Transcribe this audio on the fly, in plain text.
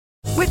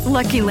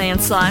Lucky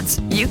Land Slots,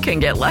 you can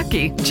get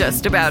lucky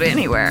just about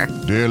anywhere.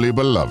 Dearly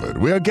beloved,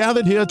 we are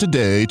gathered here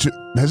today to...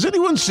 Has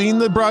anyone seen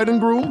the bride and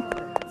groom?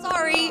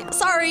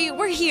 Sorry,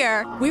 we're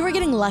here. We were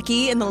getting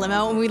lucky in the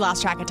limo and we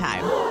lost track of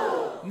time.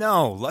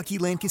 No, Lucky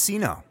Land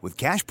Casino, with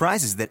cash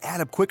prizes that add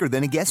up quicker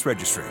than a guest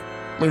registry.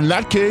 In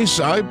that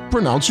case, I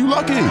pronounce you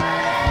lucky.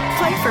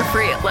 Play for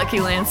free at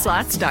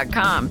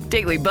LuckyLandSlots.com.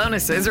 Daily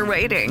bonuses are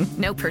waiting.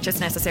 No purchase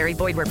necessary.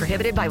 Void where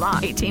prohibited by law.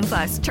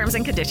 18+. Terms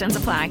and conditions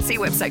apply. See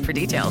website for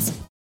details.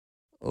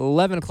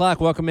 11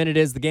 o'clock. Welcome in. It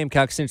is the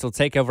Gamecock Central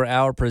Takeover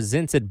Hour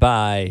presented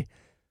by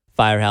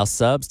Firehouse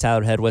Subs.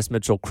 Tyler Head, Wes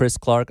Mitchell, Chris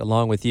Clark,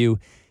 along with you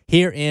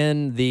here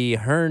in the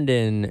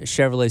Herndon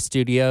Chevrolet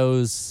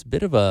Studios.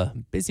 Bit of a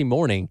busy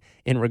morning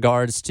in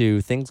regards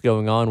to things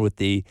going on with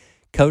the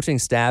coaching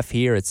staff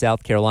here at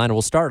South Carolina.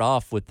 We'll start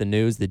off with the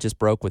news that just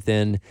broke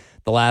within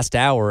the last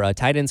hour.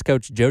 Tight ends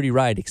coach Jody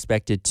Wright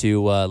expected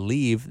to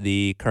leave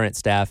the current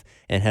staff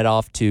and head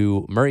off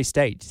to Murray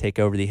State to take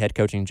over the head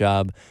coaching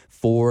job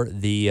for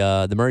the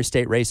Murray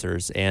State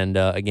Racers, and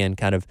again,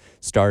 kind of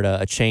start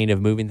a chain of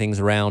moving things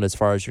around as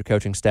far as your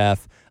coaching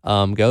staff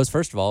goes.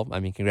 First of all, I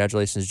mean,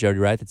 congratulations to Jody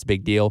Wright. That's a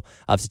big deal.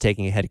 Obviously,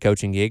 taking a head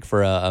coaching gig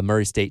for a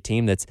Murray State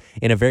team that's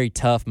in a very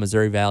tough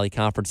Missouri Valley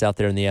Conference out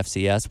there in the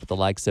FCS with the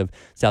likes of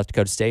South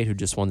Dakota State, who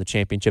just won the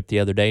championship the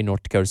other day.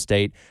 North Dakota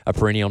State, a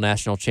perennial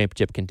national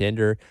championship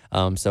contender.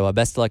 So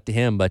best of luck to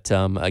him. But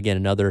again,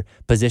 another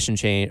position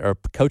change or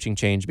coaching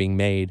change being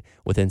made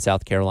within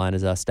South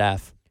Carolina's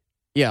staff.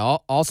 Yeah,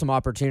 awesome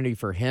opportunity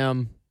for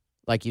him.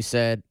 Like you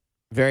said,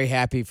 very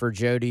happy for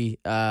Jody.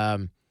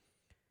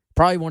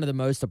 Probably one of the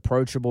most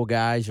approachable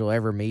guys you'll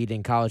ever meet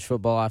in college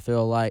football, I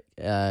feel like.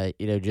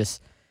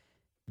 Just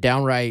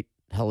downright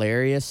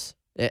hilarious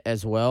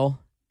as well.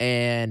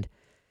 And,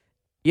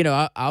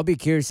 I'll be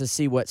curious to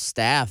see what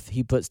staff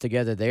he puts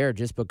together there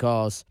just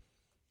because,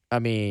 I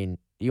mean,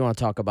 you want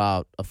to talk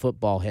about a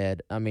football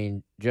head. I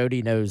mean,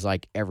 Jody knows,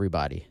 like,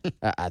 everybody,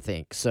 I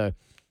think. So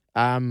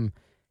I'm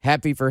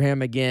happy for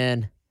him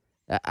again.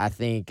 I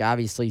think,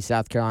 obviously,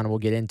 South Carolina, we'll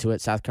get into it.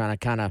 South Carolina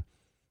kind of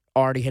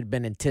already had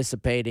been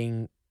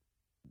anticipating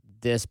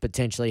this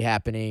potentially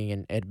happening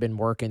and had been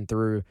working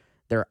through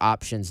their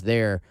options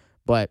there.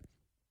 But,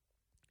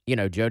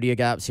 Jody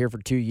was here for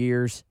 2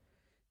 years,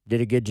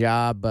 did a good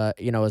job,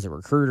 as a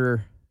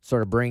recruiter,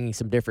 sort of bringing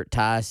some different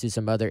ties to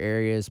some other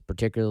areas,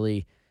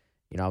 particularly,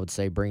 I would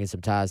say bringing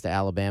some ties to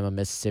Alabama,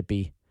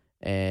 Mississippi,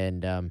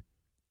 and,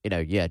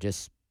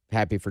 just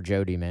happy for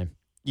Jody, man.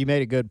 You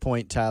made a good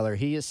point, Tyler.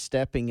 He is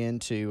stepping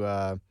into,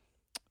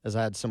 as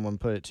I had someone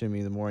put it to me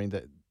in the morning,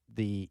 that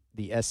the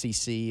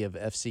SEC of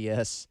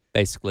FCS.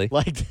 Basically.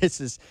 Like, this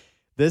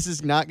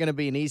is not going to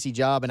be an easy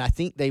job. And I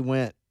think they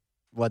went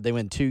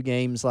 2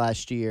 games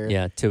last year.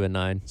 Yeah,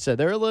 2-9. So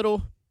they're a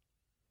little,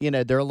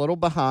 they're a little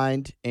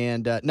behind.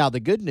 And now the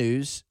good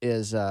news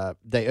is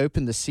they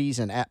opened the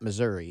season at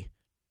Missouri.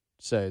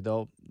 So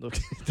they'll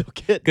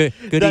get good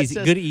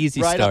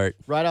easy start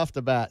right off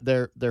the bat.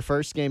 Their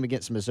first game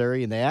against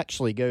Missouri, and they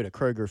actually go to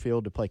Kroger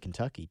Field to play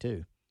Kentucky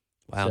too.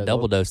 Wow, so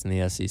double dose in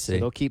the SEC. So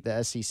they'll keep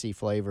the SEC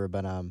flavor,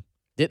 but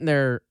didn't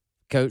their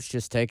coach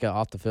just take an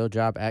off the field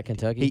job at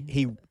Kentucky?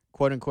 He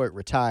quote unquote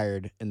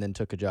retired and then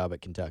took a job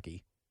at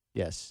Kentucky.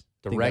 Yes,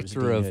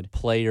 Director of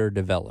Player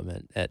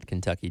Development at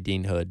Kentucky,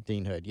 Dean Hood.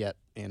 Yep,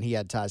 and he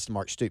had ties to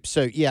Mark Stoops.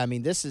 So yeah, I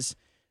mean, this is a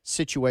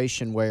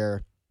situation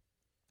where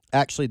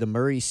actually the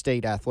Murray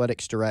State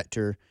athletics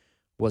director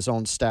was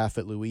on staff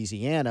at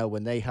Louisiana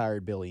when they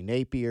hired Billy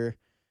Napier,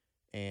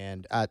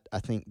 and I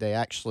think they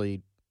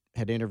actually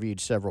had interviewed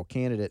several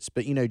candidates.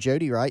 But,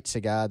 Jody Wright's a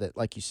guy that,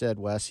 like you said,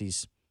 Wes,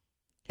 he's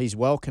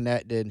well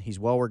connected. He's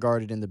well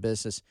regarded in the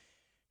business.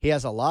 He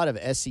has a lot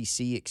of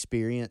SEC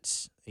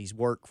experience. He's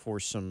worked for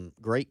some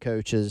great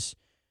coaches.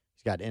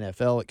 He's got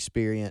NFL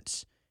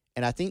experience.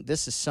 And I think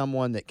this is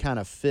someone that kind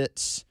of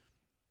fits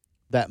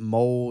that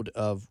mold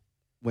of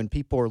when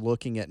people are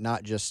looking at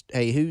not just,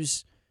 hey,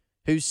 who's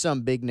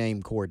some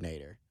big-name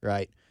coordinator,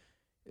 right?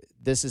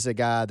 This is a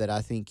guy that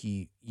I think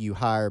you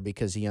hire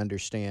because he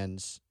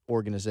understands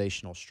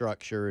organizational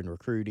structure and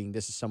recruiting.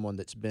 This is someone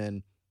that's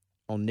been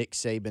on Nick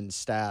Saban's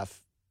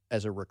staff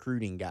as a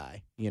recruiting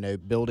guy,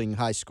 building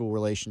high school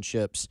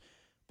relationships,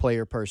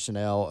 player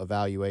personnel,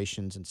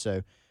 evaluations. And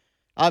so,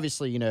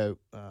 obviously,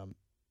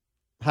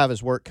 have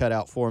his work cut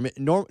out for him.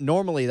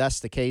 Normally,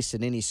 that's the case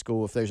in any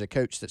school. If there's a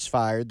coach that's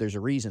fired, there's a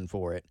reason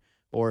for it.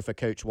 Or if a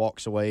coach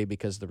walks away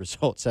because the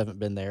results haven't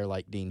been there,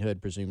 like Dean Hood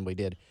presumably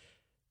did,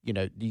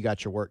 you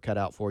got your work cut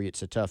out for you.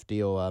 It's a tough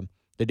deal.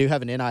 They do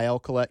have an NIL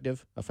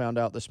collective, I found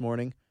out this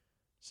morning.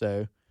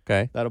 So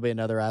that'll be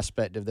another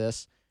aspect of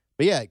this.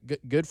 But, yeah,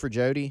 good for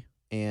Jody.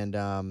 And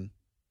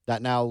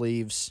that now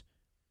leaves,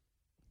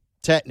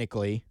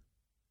 technically,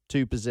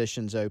 2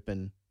 positions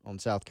open on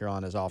South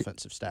Carolina's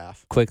offensive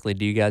staff. Quickly,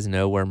 do you guys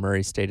know where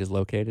Murray State is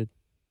located?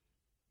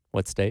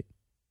 What state?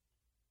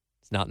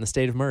 It's not in the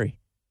state of Murray.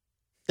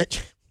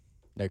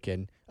 No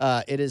kidding.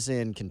 It is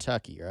in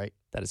Kentucky, right?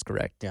 That is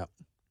correct. Yep.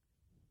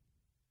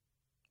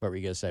 What were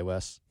you going to say,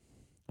 Wes?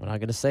 I'm not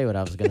going to say what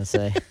I was going to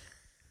say.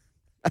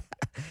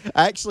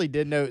 I actually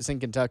did know it's in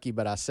Kentucky,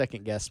 but I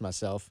second guessed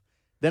myself.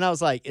 Then I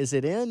was like, is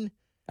it in?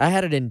 I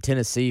had it in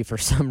Tennessee for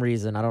some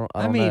reason. I don't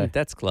know.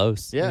 That's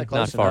close. Yeah, not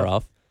close far enough.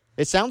 off.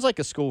 It sounds like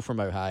a school from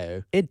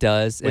Ohio. It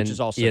does, which and is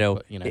also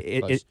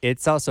close.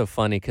 it's also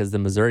funny because the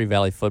Missouri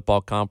Valley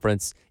Football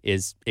Conference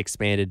is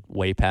expanded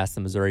way past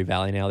the Missouri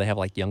Valley now. They have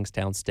like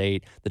Youngstown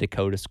State, the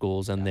Dakota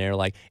schools in there.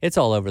 Like it's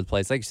all over the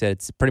place. Like you said,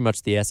 it's pretty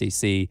much the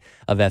SEC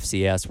of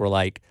FCS. Where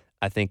like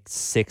I think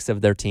 6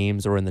 of their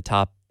teams are in the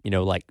top,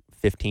 like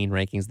 15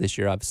 rankings this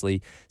year.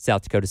 Obviously,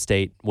 South Dakota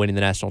State winning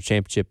the national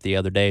championship the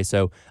other day.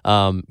 So,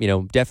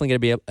 definitely going to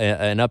be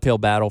an uphill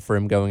battle for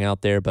him going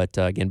out there. But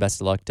again, best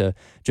of luck to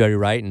Jody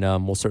Wright,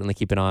 and we'll certainly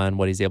keep an eye on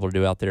what he's able to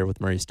do out there with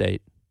Murray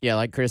State. Yeah,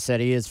 like Chris said,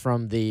 he is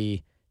from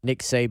the Nick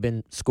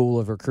Saban School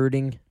of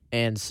Recruiting,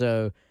 and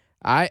so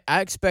I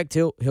expect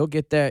he'll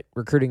get that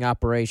recruiting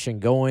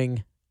operation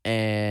going.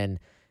 And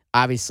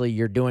obviously,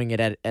 you're doing it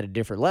at a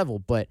different level,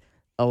 but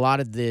a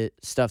lot of the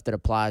stuff that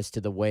applies to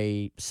the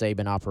way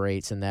Saban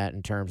operates in that,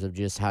 in terms of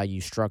just how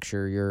you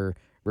structure your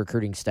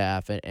recruiting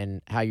staff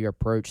and how you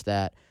approach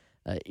that,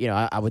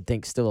 I would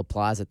think still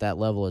applies at that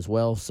level as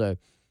well. So,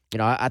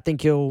 I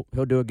think he'll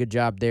do a good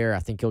job there. I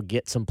think he'll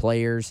get some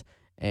players,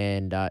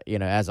 and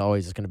as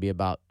always, it's going to be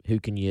about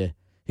who can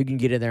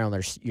get in there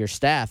on your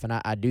staff. And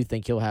I do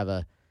think he'll have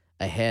a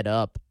head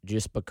up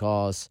just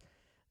because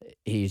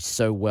he's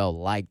so well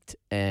liked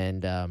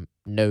and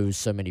knows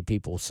so many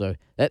people. So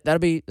that'll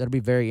be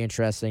very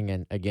interesting.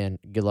 And again,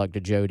 good luck to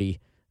Jody.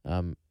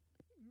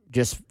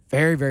 Just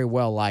very, very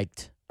well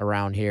liked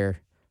around here.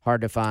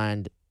 Hard to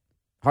find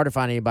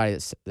anybody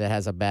that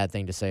has a bad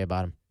thing to say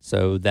about him.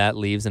 So that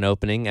leaves an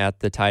opening at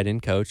the tight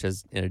end coach,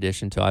 as in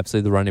addition to obviously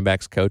the running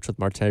backs coach, with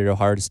Martello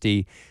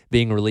Hardesty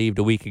being relieved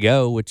a week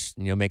ago, which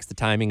makes the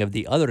timing of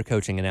the other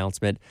coaching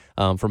announcement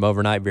from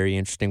overnight very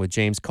interesting, with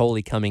James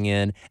Coley coming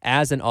in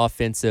as an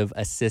offensive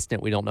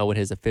assistant. We don't know what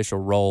his official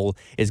role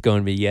is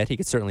going to be yet. He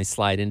could certainly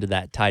slide into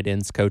that tight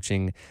ends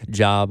coaching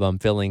job,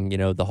 filling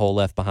the hole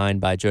left behind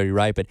by Jody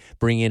Wright, but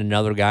bring in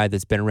another guy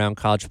that's been around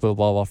college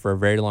football for a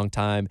very long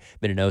time,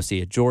 been an OC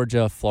at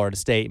Georgia, Florida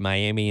State,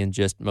 Miami, and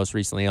just most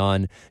recently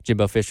on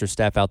Jimbo Fisher's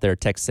staff out there at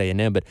Texas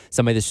A&M, but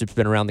somebody that's just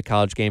been around the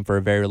college game for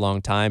a very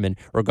long time, and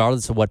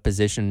regardless of what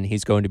position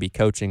he's going to be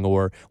coaching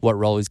or what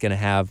role he's going to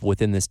have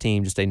within this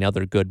team, just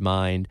another good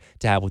mind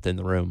to have within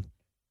the room.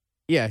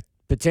 Yeah,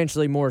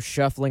 potentially more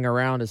shuffling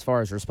around as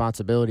far as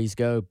responsibilities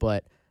go,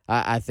 but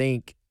I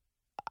think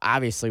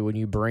obviously when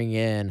you bring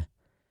in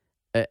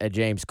a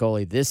James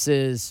Coley, this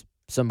is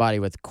somebody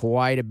with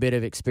quite a bit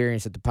of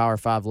experience at the Power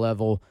 5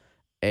 level,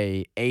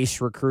 a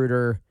ace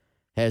recruiter,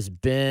 has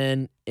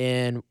been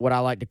in what I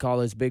like to call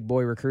those big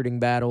boy recruiting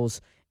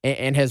battles,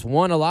 and has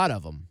won a lot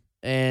of them.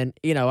 And,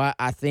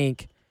 I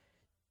think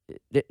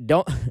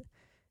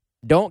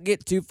don't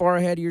get too far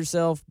ahead of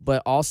yourself,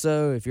 but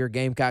also if you're a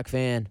Gamecock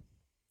fan,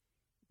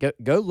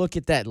 go look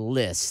at that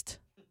list.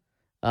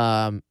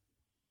 We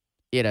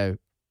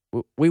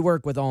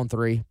work with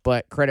On3,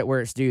 but credit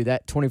where it's due.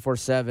 That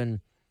 24/7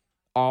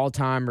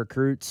 all-time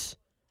recruits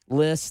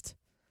list,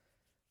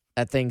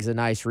 that thing's a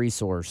nice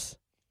resource.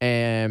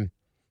 And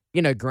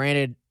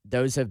granted,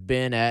 those have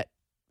been at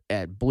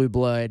Blue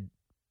Blood,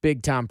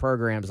 big-time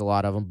programs, a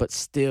lot of them, but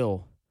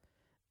still,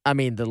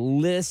 the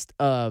list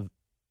of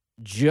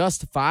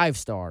just 5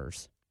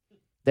 stars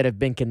that have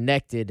been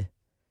connected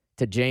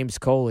to James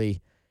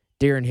Coley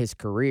during his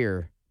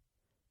career,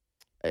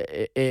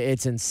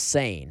 it's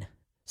insane.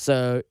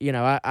 So,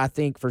 I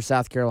think for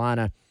South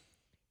Carolina,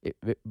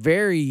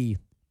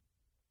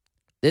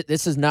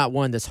 this is not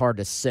one that's hard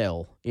to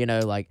sell.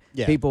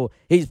 People,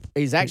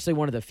 he's actually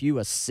one of the few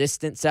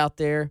assistants out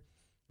there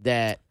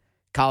that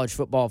college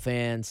football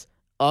fans,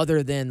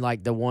 other than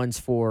like the ones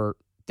for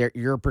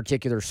your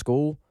particular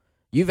school,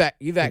 you've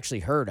actually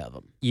heard of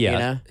them.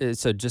 Yeah.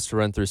 So just to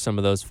run through some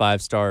of those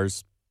 5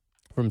 stars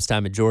from his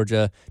time at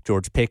Georgia: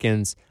 George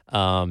Pickens,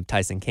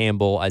 Tyson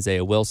Campbell,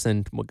 Isaiah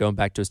Wilson, going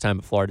back to his time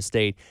at Florida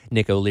State,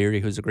 Nick O'Leary,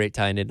 who's a great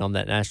tight end on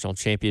that national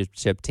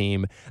championship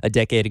team a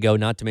decade ago,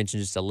 not to mention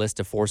just a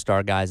list of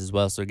 4-star guys as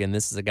well. So again,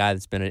 this is a guy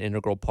that's been an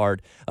integral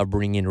part of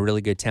bringing in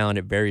really good talent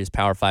at various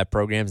Power 5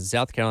 programs. And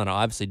South Carolina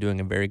obviously doing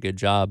a very good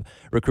job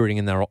recruiting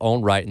in their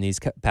own right in these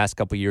past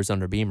couple of years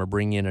under Beamer,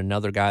 bringing in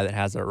another guy that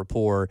has a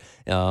rapport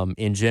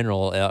in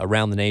general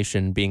around the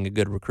nation, being a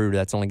good recruiter.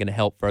 That's only going to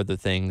help further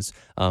things,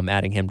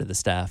 adding him to the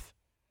staff.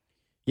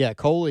 Yeah,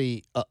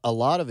 Coley, a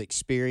lot of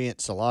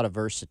experience, a lot of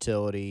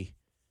versatility,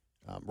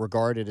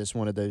 regarded as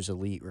one of those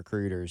elite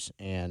recruiters.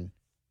 And,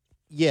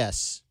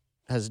 yes,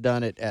 has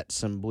done it at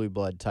some blue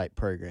blood type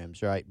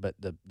programs, right? But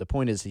the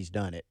point is he's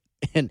done it.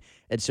 And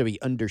so he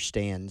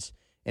understands.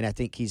 And I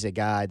think he's a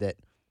guy that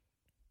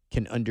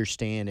can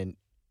understand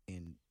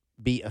and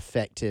be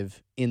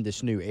effective in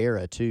this new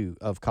era, too,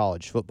 of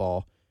college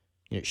football.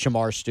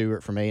 Shamar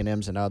Stewart from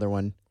A&M's another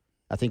one.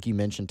 I think you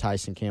mentioned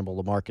Tyson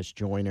Campbell, LaMarcus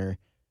Joyner.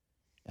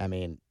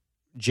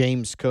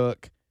 James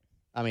Cook.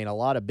 A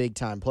lot of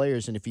big-time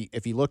players. And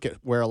if you look at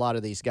where a lot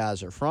of these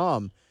guys are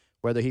from,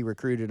 whether he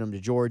recruited them to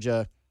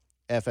Georgia,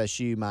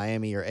 FSU,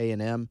 Miami, or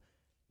A&M,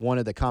 one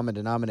of the common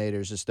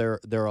denominators is there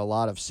are a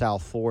lot of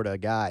South Florida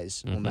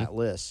guys on that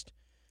list.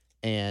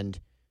 And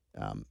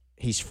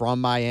he's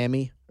from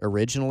Miami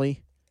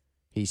originally.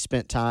 He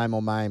spent time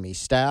on Miami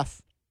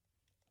staff.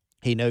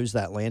 He knows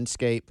that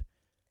landscape.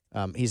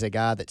 He's a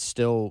guy that's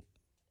still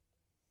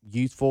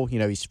youthful.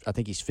 I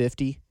think he's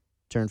 50,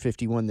 turned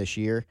 51 this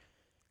year.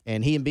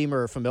 And he and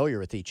Beamer are familiar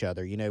with each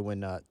other.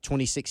 When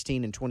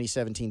 2016 and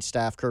 2017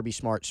 staff, Kirby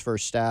Smart's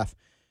first staff,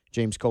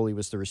 James Coley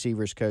was the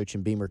receivers coach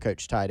and Beamer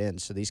coached tight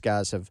ends. So these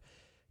guys have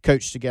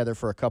coached together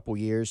for a couple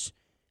years.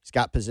 He's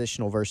got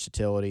positional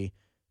versatility,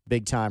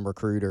 big-time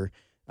recruiter.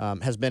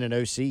 Has been an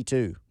OC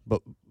too,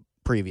 but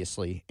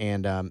previously.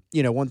 And,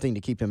 one thing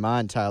to keep in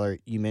mind, Tyler,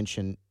 you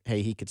mentioned,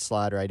 hey, he could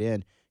slide right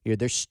in.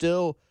 We're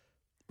still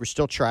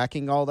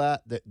tracking all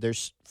that.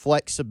 There's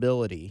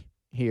flexibility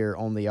here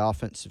on the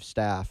offensive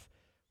staff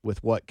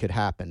with what could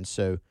happen.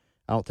 So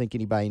I don't think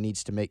anybody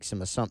needs to make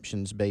some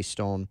assumptions based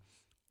on,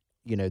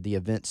 the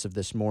events of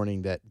this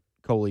morning that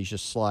Coley's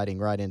just sliding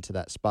right into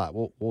that spot.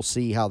 We'll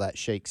see how that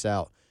shakes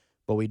out.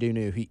 But we do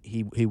know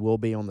he will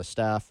be on the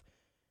staff.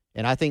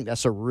 And I think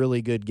that's a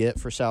really good get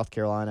for South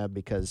Carolina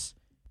because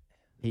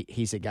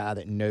he's a guy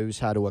that knows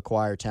how to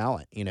acquire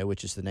talent,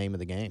 which is the name of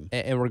the game.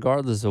 And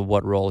regardless of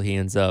what role he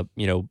ends up,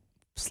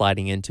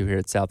 sliding into here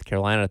at South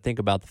Carolina, think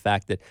about the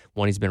fact that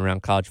he's been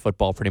around college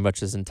football pretty much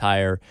his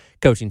entire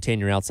coaching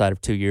tenure outside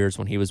of 2 years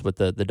when he was with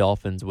the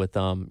Dolphins with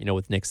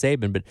Nick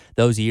Saban. But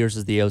those years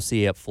as the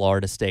OC at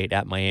Florida State,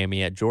 at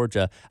Miami, at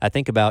Georgia, I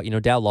think about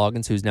Dow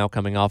Loggins, who's now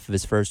coming off of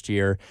his first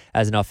year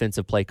as an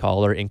offensive play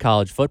caller in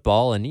college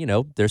football, and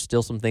there's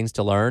still some things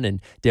to learn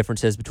and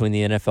differences between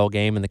the NFL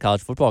game and the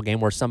college football game.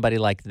 Where somebody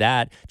like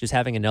that, just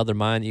having another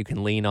mind that you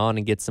can lean on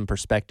and get some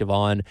perspective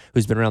on,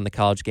 who's been around the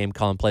college game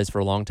calling plays for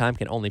a long time,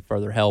 can only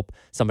further help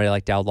somebody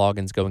like Dow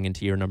Loggins going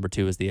into year number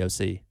 2 as the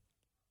OC.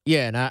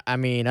 Yeah,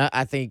 and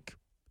I think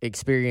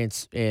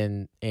experience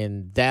in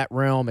that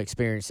realm,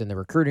 experience in the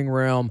recruiting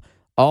realm,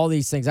 all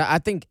these things. I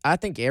think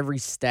every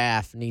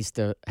staff needs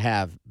to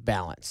have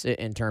balance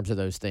in terms of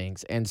those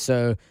things. And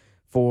so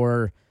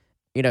for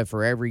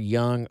every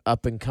young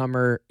up and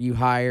comer you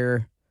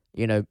hire,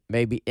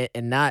 maybe,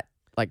 and not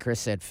like Chris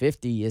said,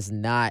 50 is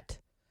not,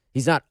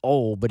 he's not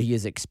old, but he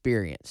is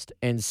experienced.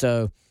 And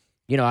so,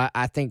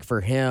 I think for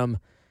him,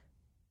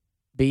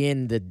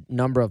 being the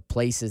number of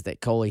places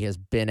that Coley has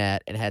been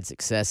at and had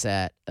success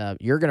at,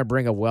 you're going to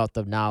bring a wealth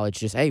of knowledge.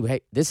 Just,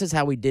 hey, this is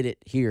how we did it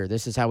here.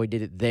 This is how we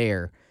did it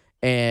there.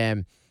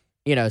 And,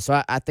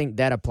 so I think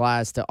that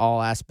applies to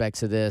all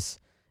aspects of this.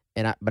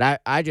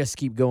 But I just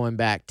keep going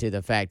back to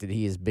the fact that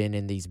he has been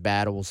in these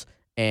battles.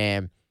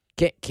 And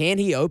can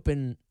he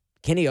open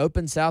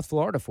South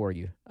Florida for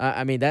you?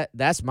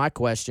 That's my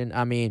question.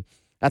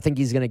 I think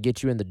he's going to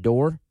get you in the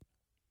door.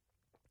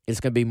 It's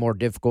going to be more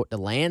difficult to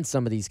land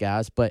some of these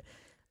guys, but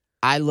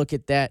I look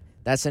at that.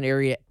 That's an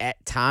area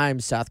at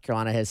times South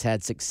Carolina has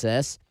had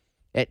success.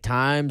 At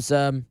times,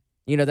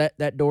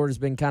 that door has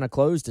been kind of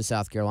closed to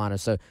South Carolina.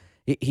 So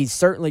he's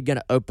certainly going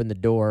to open the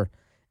door,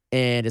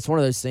 and it's one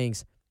of those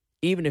things.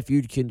 Even if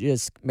you can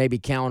just maybe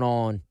count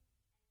on,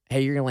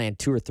 hey, you're going to land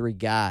 2 or 3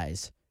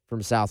 guys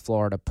from South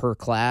Florida per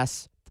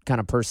class, kind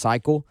of per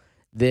cycle,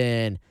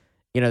 then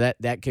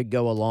that could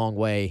go a long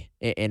way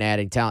in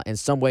adding talent. In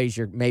some ways,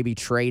 you're maybe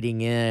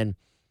trading in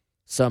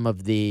some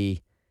of the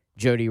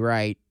Jody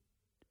Wright,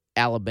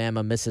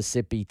 Alabama,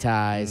 Mississippi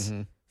ties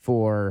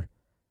for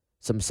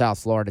some South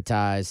Florida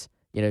ties.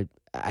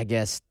 I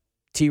guess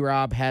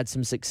T-Rob had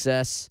some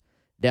success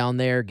down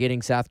there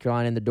getting South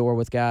Carolina in the door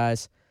with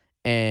guys.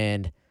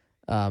 And,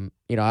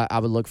 I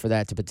would look for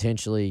that to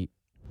potentially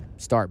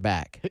start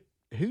back.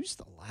 Who's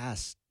the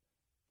last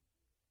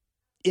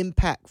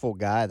impactful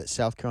guy that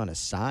South Carolina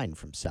signed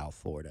from South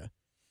Florida?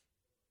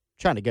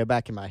 Trying to go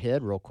back in my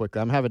head real quick.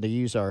 I'm having to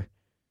use our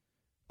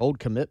old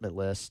commitment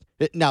list.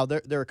 Now,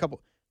 there are a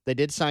couple. They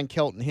did sign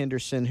Kelton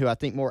Henderson, who I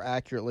think more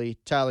accurately,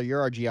 Tyler,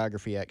 you're our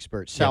geography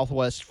expert,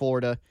 Southwest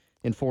Florida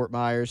in Fort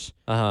Myers.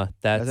 That's,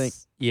 I think,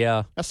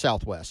 yeah. That's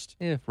Southwest.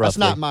 Yeah, roughly. That's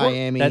not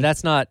Miami.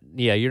 That's not,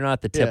 you're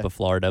not the tip of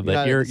Florida,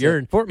 but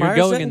you're Fort Myers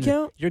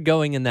you're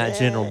going in that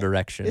general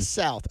direction. It's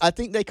south. I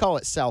think they call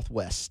it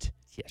Southwest.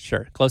 Yeah,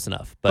 sure. Close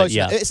enough. But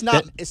it's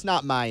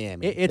not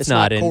Miami. It's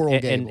not not. Coral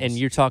And Gables.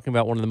 you're talking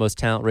about one of the most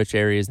talent-rich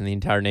areas in the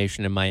entire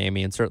nation in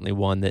Miami, and certainly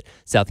one that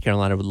South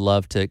Carolina would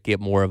love to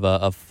get more of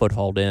a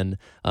foothold in,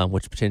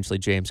 which potentially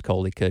James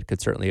Coley could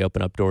certainly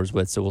open up doors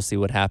with. So we'll see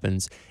what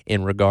happens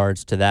in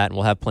regards to that, and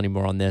we'll have plenty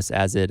more on this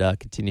as it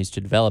continues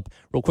to develop.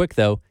 Real quick,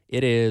 though,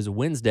 it is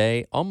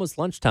Wednesday, almost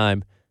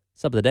lunchtime.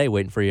 Sub of the day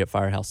waiting for you at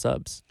Firehouse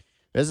Subs.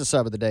 There's a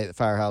sub of the day at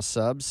Firehouse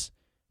Subs.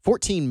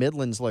 14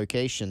 Midlands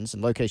locations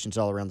and locations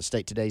all around the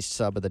state. Today's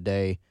sub of the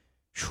day,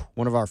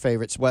 one of our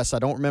favorites. Wes, I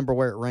don't remember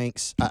where it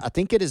ranks. I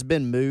think it has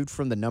been moved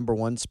from the number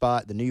 1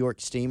 spot, the New York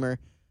Steamer,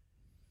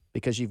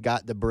 because you've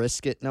got the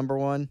brisket number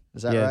 1.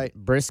 Is that right?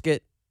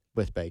 Brisket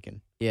with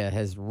bacon. Yeah,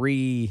 has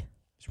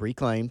it's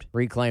reclaimed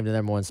the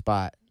number 1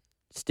 spot.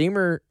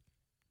 Steamer,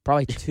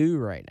 Probably 2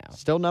 right now.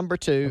 Still number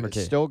 2. Number It's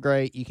 2. still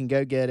great. You can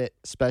go get it.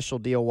 Special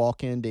deal.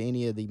 Walk into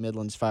any of the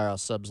Midlands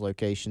Firehouse Subs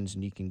locations,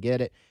 and you can get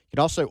it. You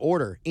can also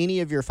order any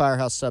of your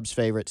Firehouse Subs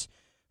favorites,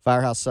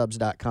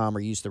 firehousesubs.com, or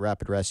use the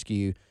Rapid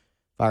Rescue,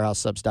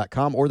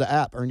 firehousesubs.com, or the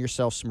app. Earn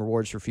yourself some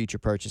rewards for future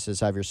purchases.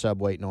 Have your sub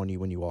waiting on you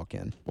when you walk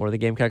in. More of the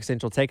Gamecock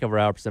Central Takeover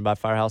Hour presented by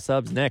Firehouse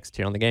Subs next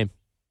here on the game.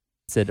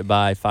 Presented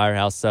by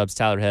Firehouse Subs,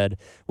 Tyler Head,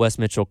 Wes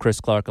Mitchell, Chris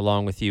Clark,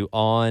 along with you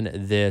on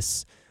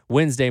this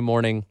Wednesday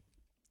morning.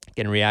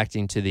 Again,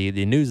 reacting to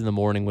the news in the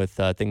morning with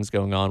things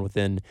going on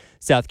within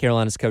South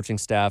Carolina's coaching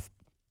staff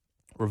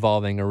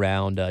revolving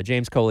around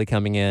James Coley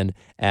coming in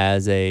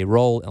as a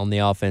role on the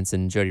offense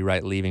and Jody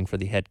Wright leaving for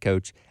the head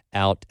coach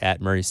out at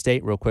Murray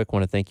State. Real quick,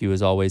 want to thank you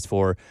as always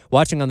for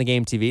watching on the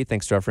Game TV.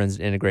 Thanks to our friends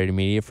at Integrated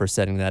Media for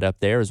setting that up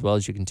there, as well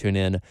as you can tune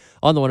in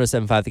on the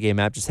 107.5 The Game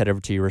app. Just head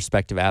over to your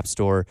respective app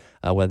store,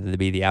 whether it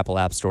be the Apple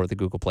App Store or the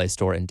Google Play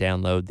Store, and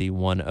download the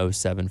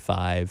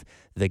 107.5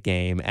 The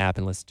Game app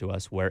and listen to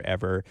us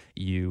wherever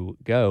you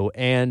go.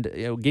 And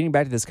getting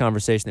back to this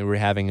conversation that we were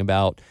having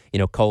about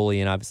Coley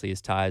and obviously his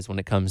ties when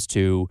it comes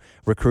to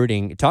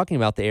recruiting, talking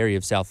about the area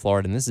of South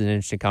Florida, and this is an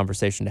interesting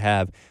conversation to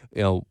have,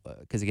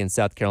 because again,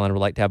 South Carolina would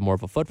like to have more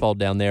of a football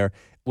down there.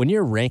 When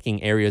you're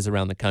ranking areas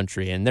around the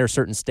country, and there are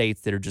certain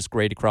states that are just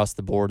great across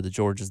the board, the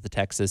Georgias, the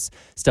Texas,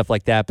 stuff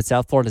like that, but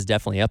South Florida is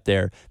definitely up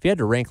there. If you had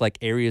to rank like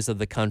areas of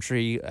the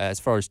country as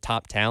far as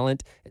top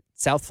talent,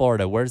 South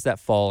Florida, where does that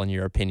fall in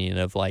your opinion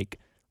of like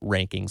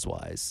rankings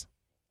wise?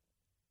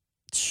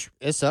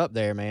 It's up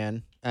there,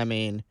 man. I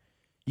mean,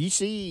 you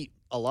see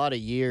a lot of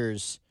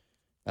years,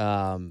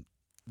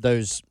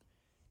 those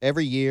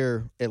every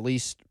year at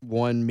least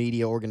one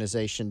media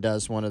organization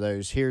does one of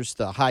those. Here's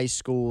the high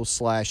school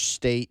 /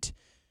 state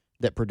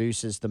that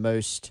produces the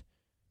most,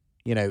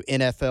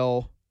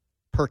 NFL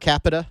per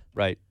capita.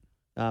 Right.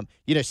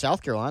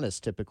 South Carolina's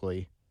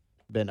typically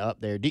been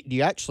up there. Do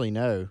you actually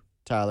know,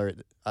 Tyler?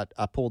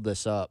 I pulled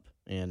this up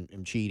and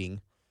am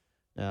cheating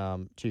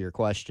to your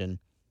question,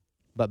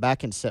 but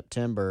back in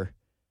September,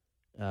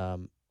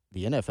 the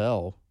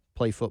NFL,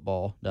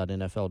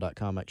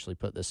 playfootball.nfl.com, actually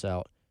put this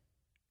out.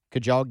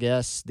 Could y'all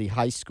guess the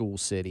high school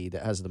city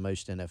that has the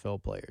most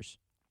NFL players?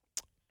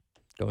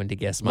 Going to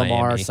guess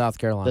Lamar, Miami. South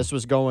Carolina. This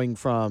was going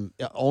from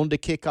on to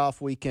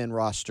kickoff weekend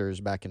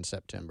rosters back in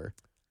September.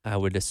 I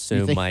would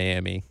assume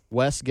Miami.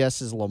 Wes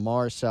guesses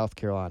Lamar, South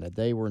Carolina.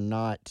 They were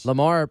not.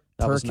 Lamar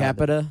That per was not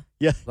capita,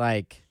 Yeah.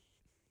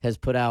 has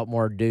put out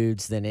more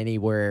dudes than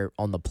anywhere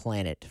on the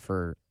planet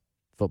for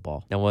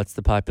football. Now, what's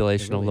the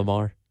population of Really?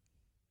 Lamar?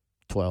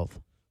 12.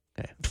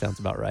 Okay, sounds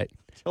about right.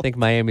 I think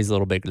Miami's a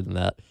little bigger than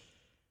that.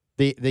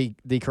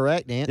 The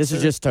correct answer. This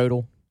is just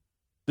total.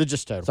 the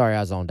just total. Sorry,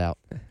 I zoned out.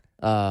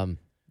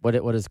 What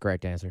is the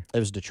correct answer? It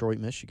was Detroit,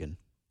 Michigan.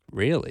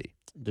 Really?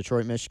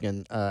 Detroit,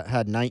 Michigan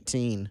had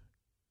 19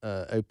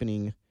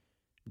 opening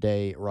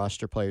day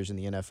roster players in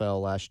the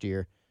NFL last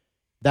year.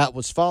 That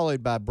was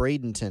followed by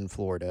Bradenton,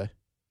 Florida.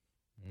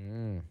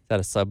 Is that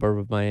a suburb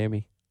of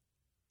Miami?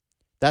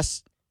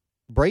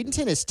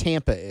 Bradenton is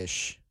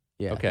Tampa-ish.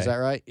 Yeah. Okay. Is that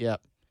right?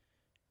 Yep.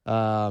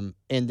 And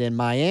then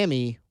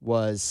Miami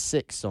was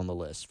 6th on the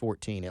list,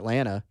 14.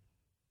 Atlanta,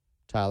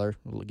 Tyler,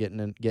 getting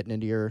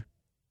into your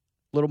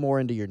little more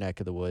into your neck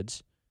of the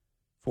woods,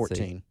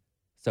 14.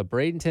 So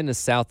Bradenton is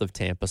south of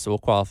Tampa, so we'll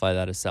qualify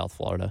that as South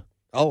Florida.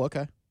 Oh,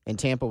 okay. And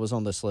Tampa was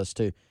on this list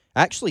too.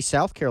 Actually,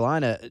 South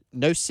Carolina,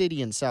 no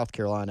city in South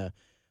Carolina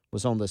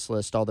was on this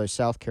list, although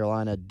South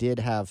Carolina did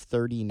have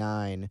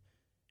 39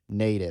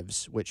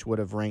 natives, which would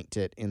have ranked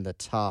it in the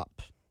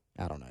top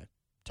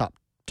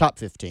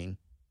 15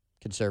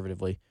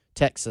 conservatively.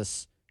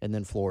 Texas and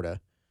then Florida,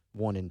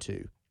 1 and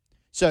 2.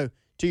 So,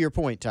 to your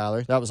point,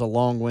 Tyler, that was a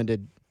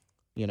long-winded,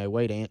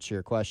 way to answer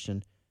your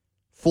question.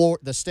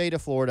 The state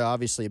of Florida,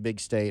 obviously a big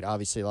state,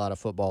 obviously a lot of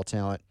football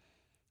talent,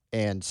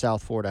 and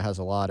South Florida has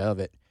a lot of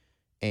it.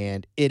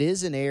 And it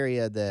is an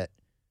area that,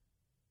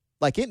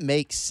 it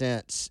makes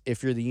sense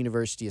if you're the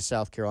University of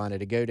South Carolina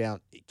to go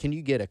down. Can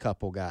you get a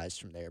couple guys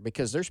from there?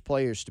 Because there's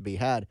players to be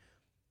had,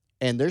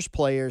 and there's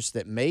players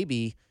that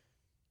maybe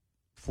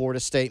Florida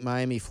State,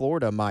 Miami,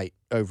 Florida might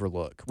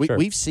overlook. Sure.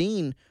 We've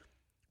seen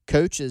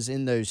coaches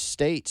in those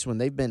states, when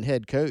they've been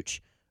head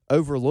coach,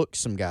 overlook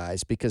some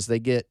guys because they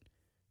get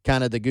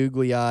kind of the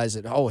googly eyes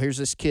at, here's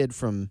this kid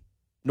from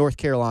North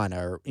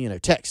Carolina or,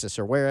 Texas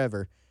or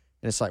wherever.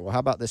 And it's like, well, how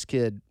about this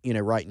kid,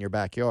 right in your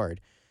backyard?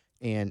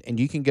 And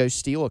you can go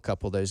steal a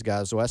couple of those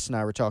guys. Wes and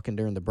I were talking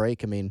during the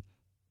break. I mean,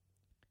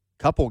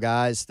 a couple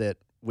guys that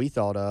we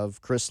thought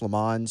of, Chris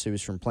Lamons, who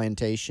was from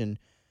Plantation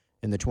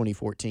in the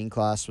 2014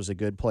 class, was a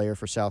good player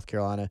for South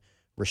Carolina.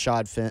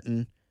 Rashad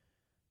Fenton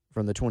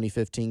from the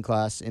 2015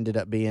 class ended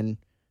up being,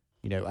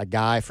 a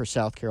guy for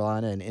South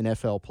Carolina, an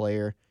NFL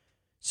player.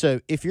 So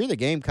if you're the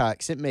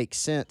Gamecocks, it makes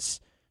sense.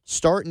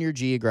 Start in your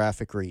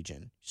geographic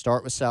region.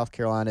 Start with South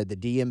Carolina, the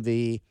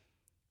DMV.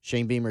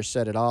 Shane Beamer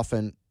said it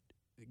often.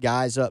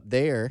 Guys up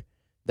there,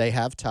 they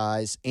have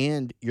ties,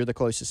 and you're the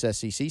closest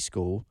SEC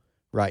school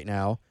right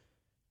now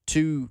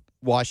to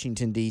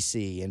Washington,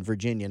 D.C. and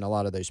Virginia and a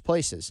lot of those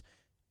places.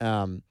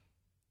 But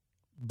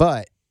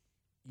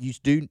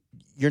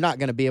you're not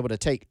going to be able to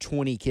take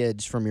 20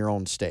 kids from your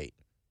own state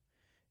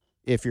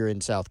if you're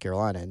in South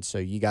Carolina. And so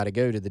you got to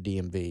go to the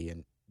DMV,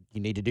 and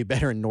you need to do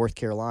better in North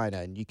Carolina,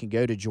 and you can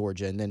go to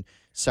Georgia. And then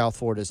South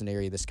Florida is an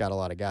area that's got a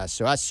lot of guys.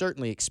 So I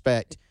certainly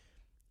expect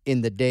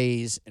in the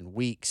days and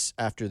weeks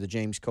after the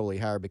James Coley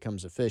hire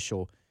becomes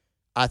official,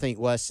 I think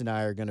Wes and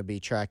I are going to be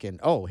tracking,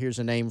 here's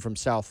a name from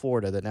South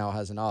Florida that now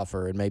has an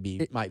offer and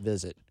maybe might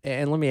visit.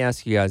 And let me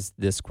ask you guys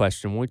this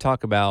question. When we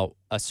talk about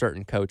a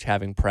certain coach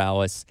having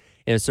prowess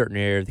in a certain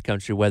area of the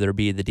country, whether it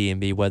be the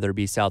DMV, whether it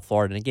be South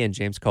Florida, and again,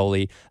 James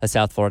Coley, a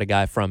South Florida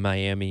guy from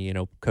Miami,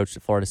 coached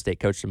at Florida State,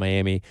 coached in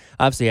Miami,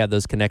 obviously have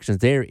those connections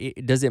there.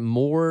 Is it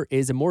more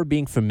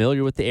being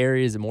familiar with the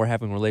area? Is it more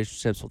having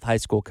relationships with high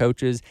school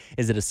coaches?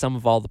 Is it a sum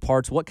of all the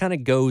parts? What kind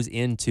of goes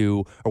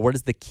into, or what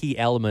is the key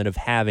element of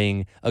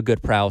having a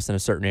good prowess in a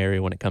certain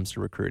area when it comes to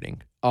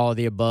recruiting? All of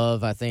the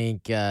above. I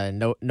think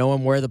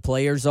knowing where the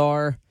players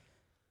are,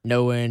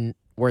 knowing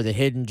where the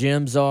hidden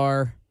gems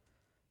are,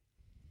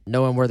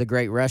 knowing where the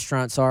great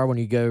restaurants are when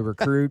you go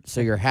recruit,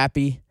 so you're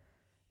happy,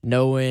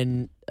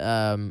 knowing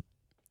the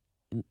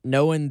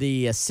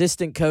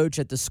assistant coach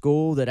at the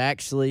school that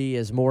actually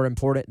is more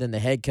important than the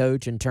head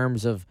coach in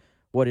terms of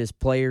what his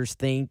players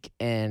think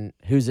and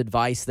whose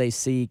advice they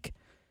seek,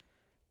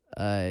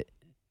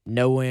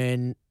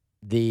 knowing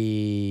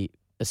the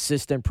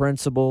assistant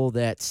principal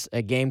that's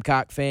a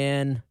Gamecock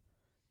fan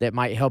that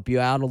might help you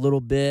out a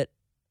little bit.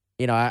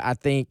 I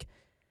think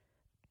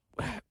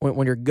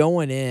when you're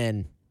going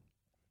in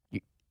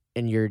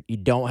and you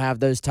don't have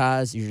those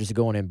ties, you're just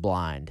going in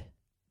blind.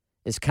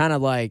 It's kind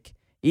of like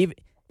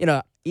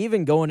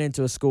even going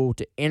into a school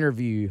to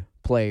interview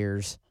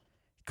players.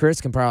 Chris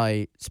can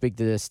probably speak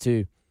to this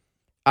too.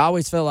 I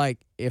always felt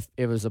like if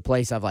it was a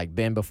place I've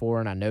been before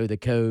and I know the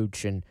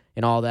coach and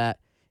all that,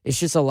 it's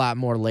just a lot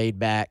more laid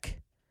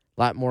back,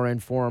 a lot more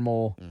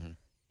informal.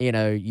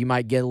 Mm-hmm. You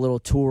might get a little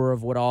tour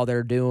of what all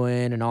they're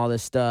doing and all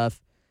this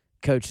stuff.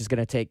 Coach is going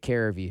to take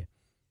care of you.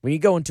 When you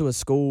go into a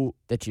school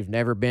that you've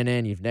never been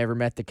in, you've never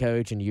met the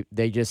coach, and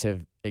they just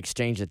have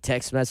exchanged a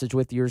text message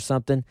with you or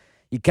something,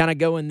 you kind of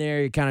go in there,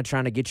 you're kind of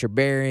trying to get your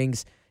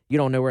bearings. You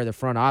don't know where the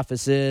front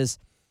office is.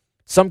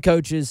 Some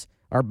coaches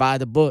are by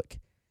the book.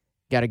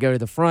 Got to go to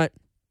the front.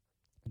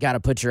 Got to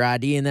put your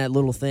ID in that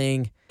little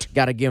thing.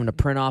 Got to give them to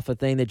print off a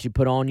thing that you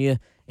put on you,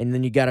 and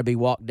then you got to be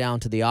walked down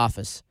to the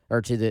office,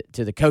 or to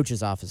the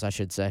coach's office, I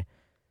should say.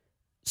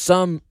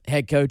 Some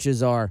head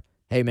coaches are,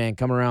 hey, man,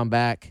 come around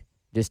back.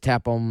 Just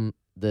tap on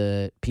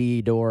the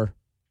PE door.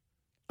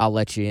 I'll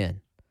let you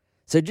in.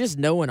 So just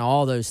knowing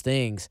all those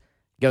things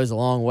goes a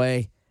long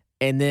way.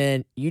 And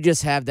then you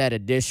just have that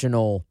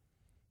additional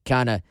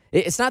kind of –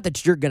 it's not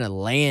that you're going to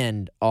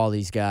land all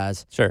these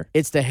guys. Sure.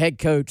 It's the head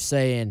coach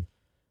saying,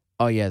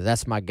 oh, yeah,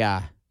 that's my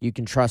guy. You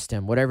can trust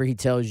him. Whatever he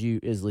tells you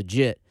is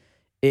legit.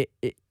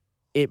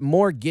 It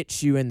more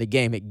gets you in the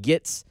game. It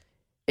gets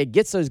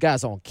those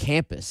guys on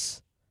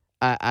campus,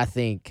 I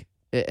think,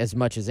 as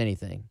much as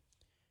anything.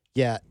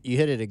 Yeah, you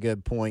hit it a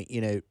good point.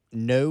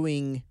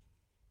 Knowing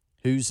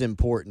who's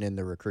important in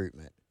the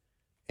recruitment.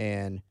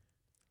 And,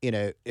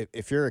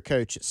 if you're a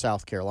coach at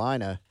South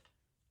Carolina,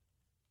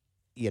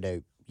 you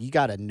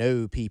got to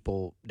know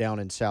people down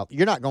in South.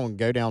 You're not going to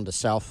go down to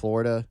South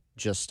Florida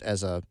just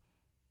as I'm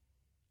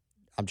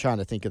trying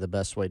to think of the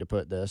best way to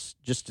put this,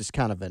 just as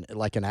kind of an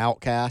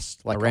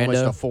outcast, like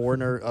almost a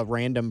foreigner, a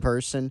random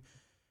person,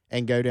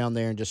 and go down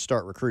there and just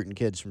start recruiting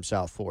kids from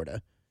South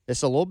Florida.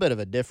 It's a little bit of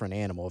a different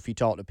animal. If you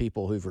talk to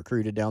people who've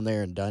recruited down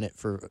there and done it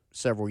for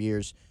several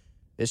years,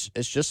 it's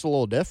just a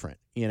little different,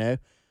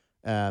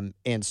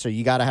 and so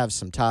you got to have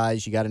some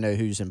ties. You got to know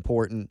who's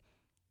important.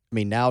 I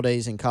mean,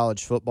 nowadays in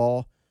college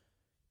football,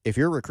 if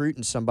you're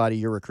recruiting somebody,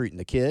 you're recruiting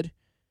the kid,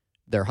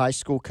 their high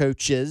school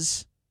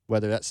coaches,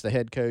 whether that's the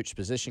head coach,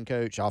 position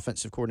coach,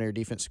 offensive coordinator,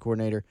 defensive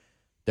coordinator,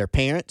 their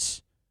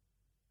parents,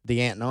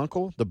 the aunt and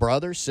uncle, the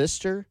brother,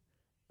 sister,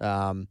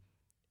 and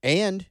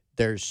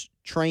there's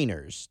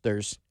trainers,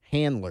 there's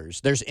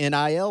handlers, there's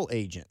NIL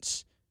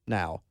agents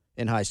now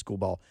in high school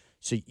ball.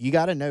 So you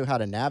got to know how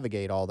to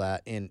navigate all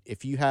that. And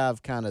if you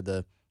have kind of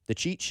the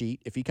cheat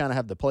sheet, if you kind of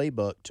have the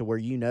playbook to where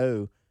you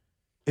know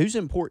who's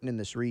important in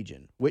this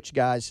region, which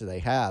guys do they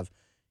have,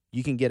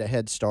 you can get a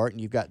head start,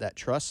 and you've got that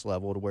trust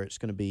level to where it's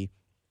going to be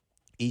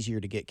easier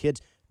to get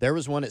kids. There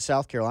was one at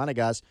South Carolina,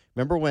 guys.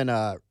 Remember when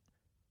the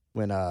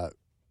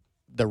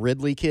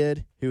Ridley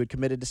kid who had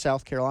committed to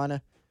South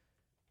Carolina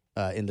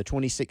in the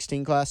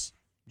 2016 class,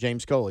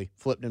 James Coley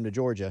flipped him to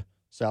Georgia,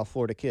 South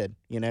Florida kid.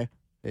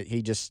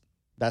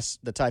 That's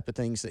the type of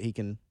things that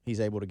he's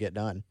able to get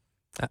done.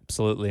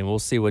 Absolutely, and we'll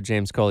see what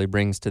James Coley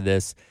brings to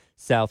this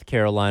South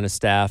Carolina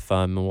staff.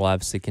 And we'll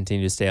obviously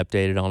continue to stay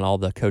updated on all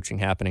the coaching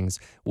happenings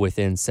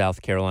within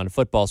South Carolina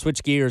football.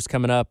 Switch gears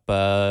coming up.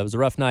 It was a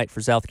rough night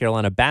for South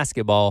Carolina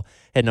basketball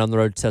heading on the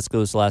road to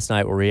Tuscaloosa last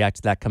night. We'll react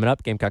to that coming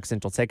up. Gamecock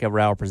Central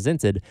Takeover Hour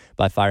presented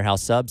by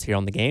Firehouse Subs here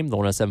on The Game, the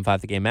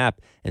 107.5 The Game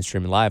app, and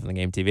streaming live on The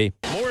Game TV.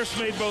 Morris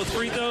made both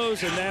free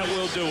throws, and that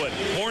will do it.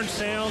 Horn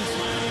sounds,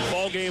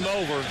 ball game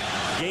over.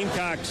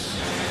 Gamecocks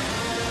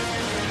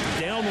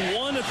down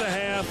one at the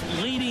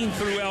half, leading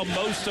throughout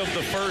most of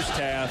the first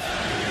half,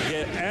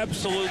 get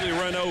absolutely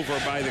run over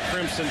by the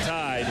Crimson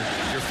Tide.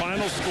 Your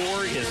final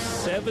score is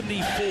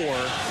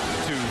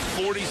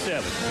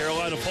 74-47.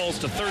 Carolina falls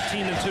to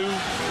 13-2,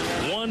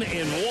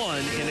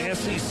 1-1 in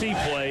SEC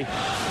play,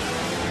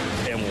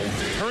 and will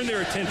turn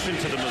their attention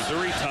to the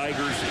Missouri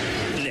Tigers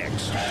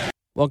next.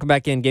 Welcome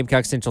back in.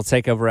 Gamecock Central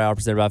Takeover Hour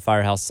presented by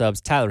Firehouse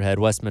Subs. Tyler Head,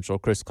 Wes Mitchell,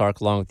 Chris Clark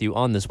along with you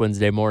on this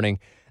Wednesday morning.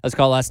 Let's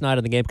call last night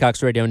on the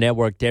Gamecocks Radio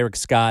Network. Derek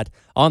Scott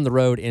on the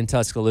road in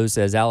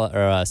Tuscaloosa as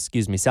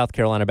South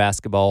Carolina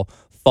basketball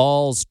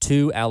falls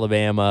to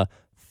Alabama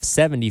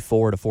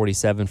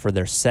 74-47 for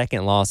their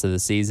second loss of the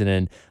season.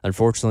 And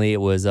unfortunately,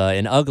 it was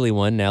an ugly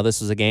one. Now,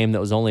 this was a game that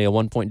was only a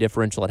 1-point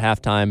differential at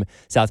halftime.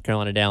 South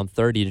Carolina down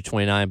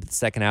 30-29, but the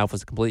second half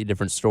was a completely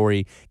different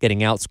story, getting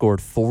outscored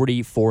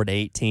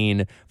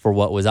 44-18 for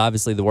what was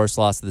obviously the worst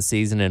loss of the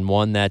season and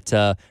one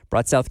that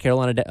brought South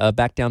Carolina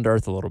back down to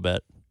earth a little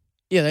bit.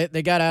 Yeah,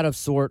 they got out of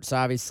sorts,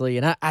 obviously.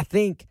 And I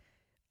think,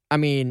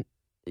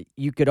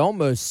 you could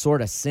almost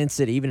sort of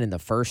sense it even in the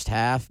first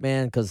half,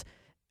 man, because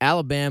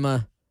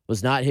Alabama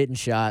was not hitting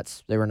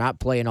shots. They were not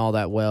playing all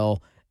that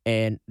well.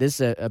 And this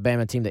is a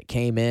Bama team that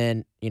came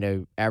in,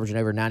 averaging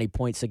over 90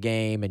 points a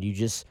game, and you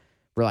just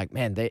were like,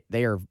 man,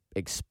 they are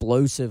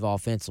explosive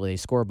offensively. They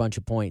score a bunch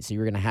of points, so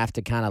you're going to have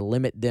to kind of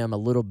limit them a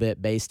little bit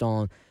based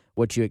on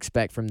what you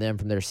expect from them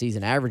from their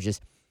season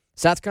averages.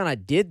 South Carolina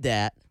did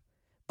that,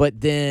 but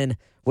then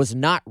was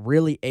not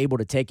really able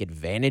to take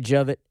advantage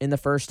of it in the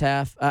first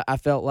half, I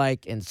felt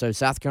like. And so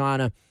South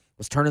Carolina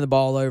was turning the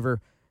ball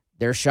over.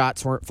 Their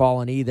shots weren't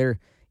falling either.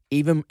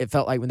 Even it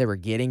felt like when they were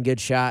getting good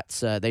shots,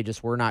 they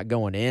just were not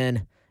going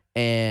in.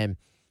 And,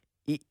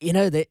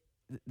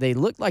 they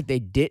looked like they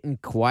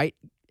didn't quite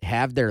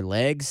have their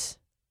legs,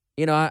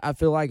 I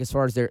feel like, as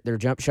far as their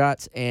jump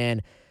shots.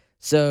 And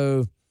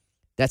so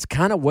that's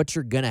kind of what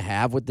you're going to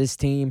have with this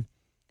team.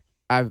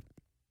 I've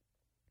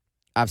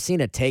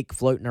seen a take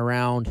floating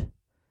around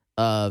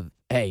of,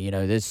 hey,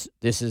 this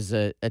is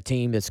a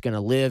team that's going to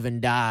live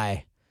and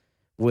die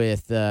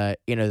with, the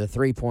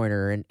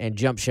three-pointer and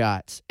jump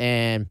shots.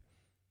 And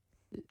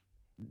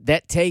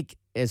that take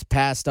is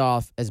passed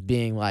off as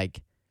being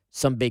like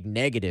some big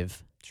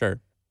negative. Sure.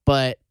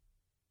 But,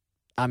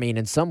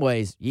 in some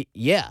ways,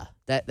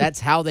 that's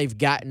how they've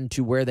gotten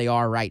to where they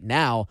are right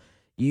now.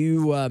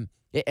 You,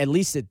 at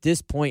least at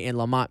this point in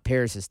Lamont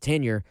Paris's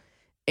tenure,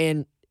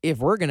 and if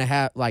we're going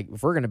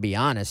to be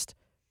honest,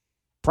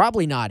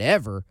 probably not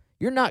ever,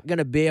 you're not going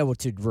to be able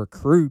to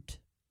recruit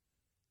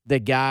the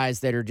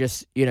guys that are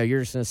just, you're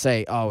just going to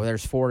say, oh,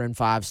 there's 4 and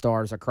 5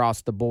 stars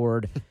across the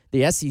board.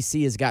 The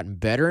SEC has gotten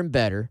better and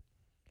better.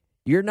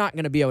 You're not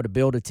going to be able to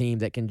build a team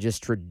that can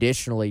just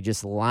traditionally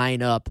just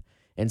line up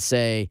and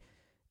say,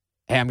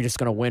 hey, I'm just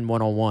going to win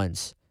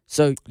one-on-ones.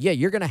 So, yeah,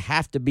 you're going to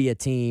have to be a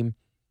team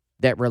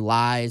that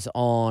relies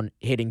on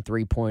hitting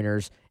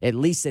three-pointers, at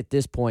least at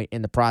this point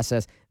in the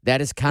process.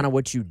 That is kind of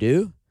what you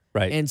do.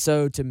 Right. And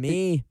so, to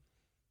me,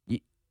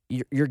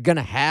 you're going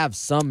to have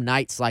some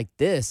nights like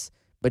this,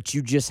 but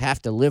you just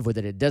have to live with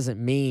it. It doesn't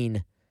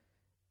mean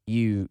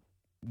you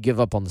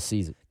give up on the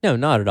season. No,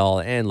 not at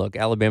all. And look,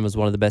 Alabama's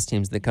one of the best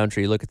teams in the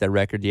country. Look at their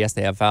record. Yes,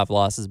 they have 5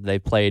 losses, but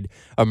they've played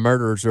a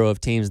murderer's row of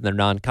teams in their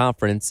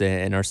non-conference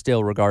and are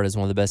still regarded as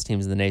one of the best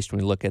teams in the nation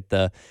when we look at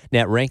the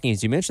net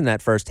rankings. You mentioned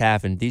that first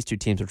half, and these two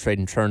teams are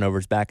trading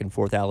turnovers back and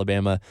forth.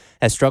 Alabama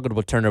has struggled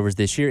with turnovers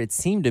this year. It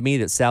seemed to me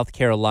that South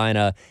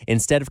Carolina,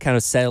 instead of kind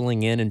of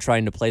settling in and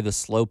trying to play the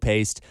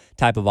slow-paced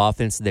type of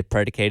offense that they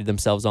predicated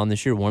themselves on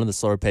this year, one of the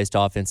slower-paced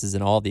offenses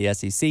in all of the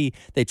SEC,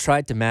 they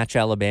tried to match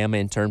Alabama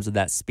in terms of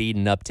that speed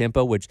and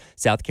up-tempo, which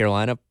South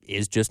Carolina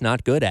is just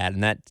not good at,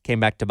 and that came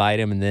back to bite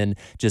him, and then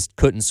just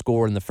couldn't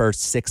score in the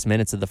first 6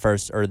 minutes of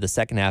the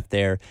second half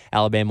there.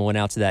 Alabama went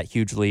out to that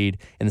huge lead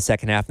in the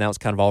second half, and that was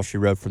kind of all she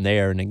wrote from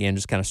there, and again,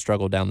 just kind of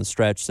struggled down the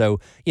stretch. So,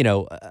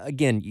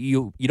 again,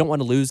 you don't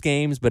want to lose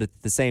games, but at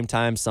the same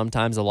time,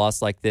 sometimes a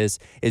loss like this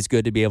is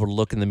good to be able to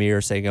look in the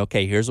mirror saying,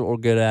 okay, here's what we're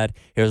good at,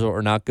 here's what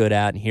we're not good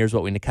at, and here's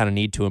what we kind of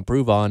need to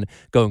improve on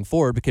going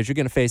forward, because you're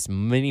going to face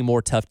many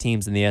more tough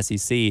teams in the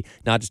SEC,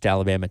 not just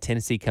Alabama.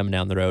 Tennessee coming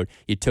down the road.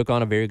 You took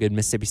on a very good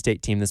Mississippi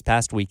State team this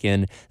past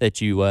weekend that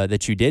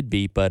you did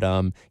beat, but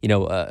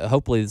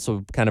hopefully this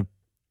will kind of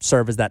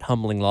serve as that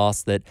humbling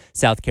loss that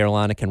South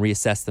Carolina can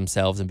reassess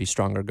themselves and be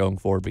stronger going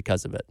forward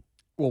because of it.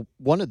 Well,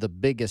 one of the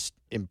biggest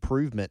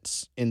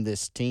improvements in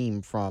this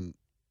team from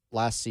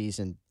last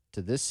season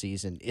to this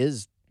season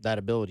is that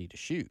ability to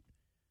shoot.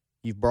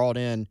 You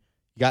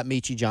got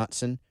Michie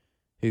Johnson,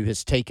 who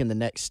has taken the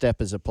next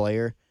step as a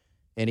player,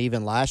 and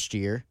even last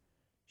year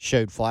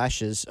showed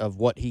flashes of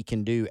what he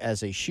can do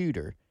as a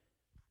shooter.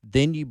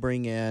 Then you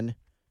bring in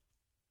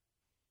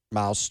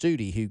Miles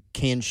Studi, who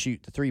can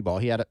shoot the three ball.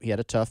 He had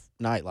a tough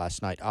night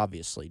last night,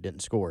 obviously,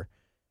 didn't score.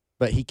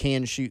 But he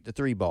can shoot the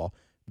three ball.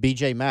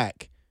 B.J.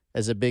 Mack,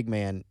 as a big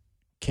man,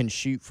 can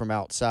shoot from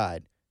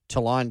outside.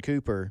 Talon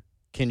Cooper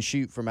can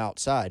shoot from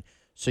outside.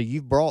 So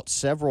you've brought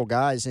several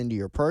guys into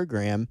your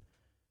program.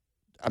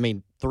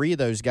 3 of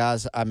those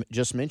guys I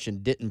just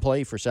mentioned didn't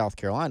play for South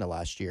Carolina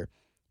last year.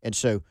 And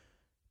so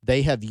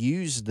they have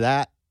used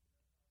that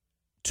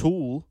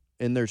tool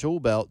in their tool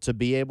belt to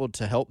be able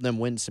to help them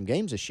win some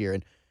games this year.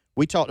 And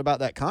we talked about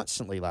that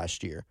constantly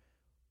last year.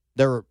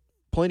 There were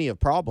plenty of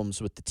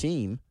problems with the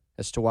team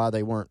as to why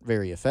they weren't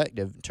very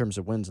effective in terms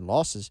of wins and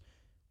losses.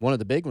 One of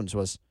the big ones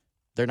was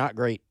they're not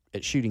great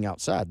at shooting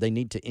outside. They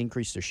need to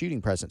increase their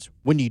shooting presence.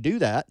 When you do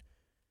that,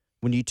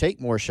 when you take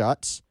more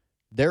shots,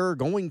 there are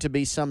going to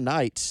be some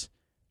nights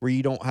where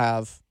you don't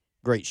have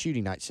great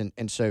shooting nights.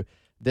 And so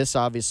this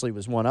obviously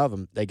was one of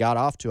them. They got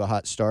off to a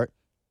hot start.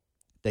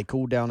 They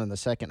cooled down in the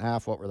second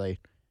half. What were they?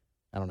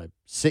 I don't know,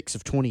 6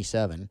 of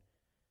 27,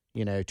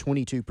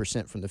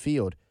 22% from the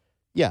field.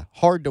 Yeah,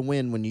 hard to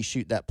win when you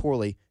shoot that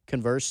poorly.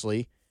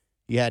 Conversely,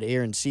 you had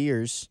Aaron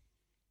Sears.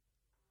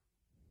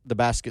 The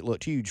basket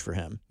looked huge for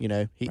him. He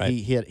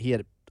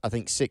had I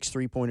think 6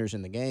 3-pointers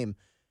in the game.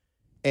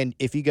 And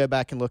if you go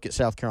back and look at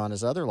South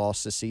Carolina's other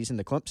loss this season,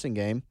 the Clemson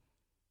game,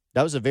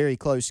 that was a very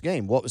close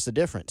game. What was the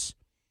difference?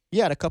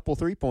 You had a couple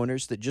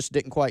 3-pointers that just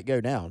didn't quite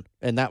go down,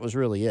 and that was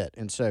really it.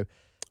 And so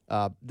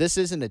this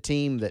isn't a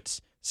team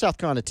that's – South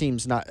Carolina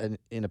team's not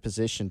in a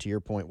position, to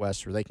your point,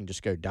 Wes, where they can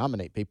just go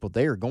dominate people.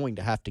 They are going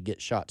to have to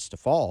get shots to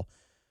fall,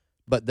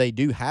 but they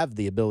do have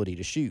the ability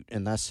to shoot,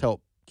 and that's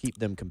helped keep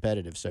them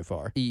competitive so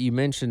far. You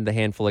mentioned the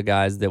handful of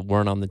guys that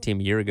weren't on the team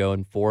a year ago,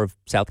 and 4 of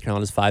South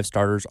Carolina's 5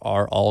 starters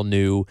are all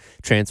new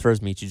transfers.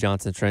 Michi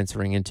Johnson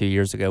transferring in 2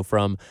 years ago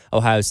from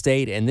Ohio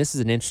State, and this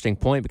is an interesting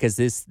point because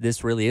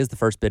this really is the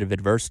first bit of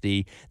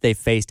adversity they've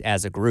faced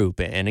as a group.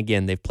 And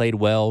again, they've played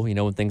well,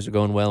 when things are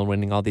going well and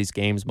winning all these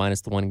games,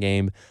 minus the one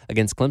game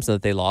against Clemson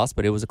that they lost,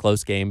 but it was a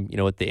close game,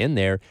 at the end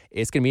there.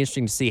 It's going to be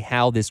interesting to see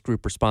how this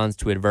group responds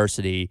to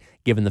adversity,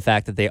 given the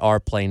fact that they are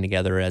playing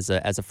together as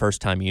a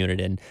first-time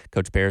unit. And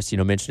Coach Barris,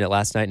 mentioned it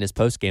last night in his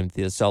post-game.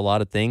 They saw a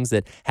lot of things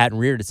that hadn't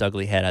reared its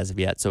ugly head as of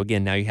yet. So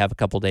again, now you have a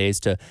couple days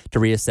to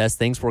reassess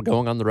things. We're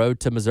going on the road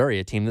to Missouri,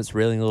 a team that's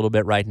reeling a little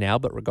bit right now,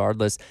 but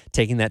regardless,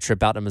 taking that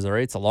trip out to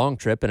Missouri, it's a long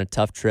trip and a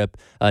tough trip,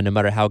 no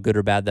matter how good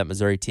or bad that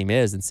Missouri team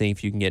is, and seeing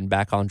if you can get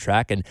back on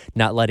track and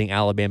not letting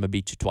Alabama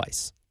beat you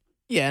twice.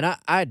 Yeah, and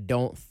I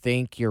don't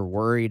think you're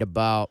worried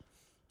about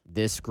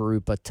this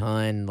group a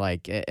ton,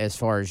 as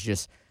far as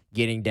just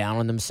getting down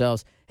on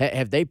themselves.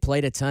 Have they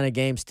played a ton of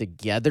games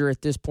together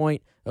at this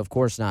point? Of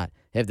course not.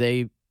 Have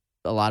a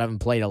lot of them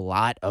played a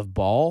lot of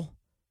ball?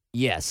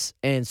 Yes.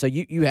 And so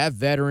you have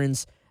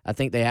veterans. I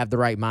think they have the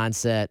right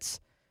mindsets.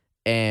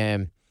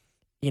 And,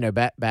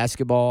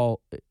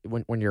 basketball,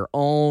 when you're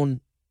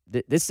on,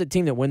 this is a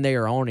team that when they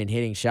are on and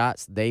hitting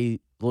shots, they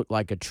look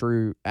like a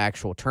true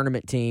actual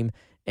tournament team.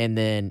 And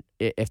then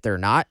if they're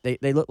not,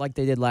 they look like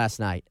they did last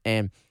night.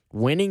 And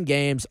winning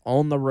games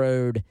on the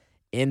road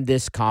in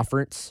this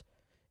conference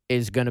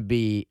is going to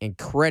be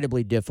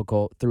incredibly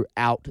difficult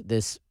throughout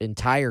this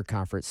entire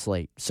conference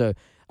slate. So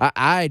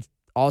I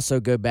also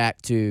go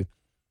back to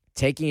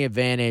taking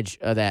advantage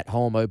of that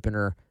home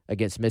opener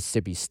against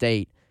Mississippi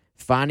State,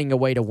 finding a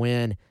way to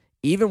win,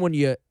 even when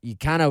you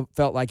kind of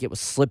felt like it was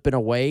slipping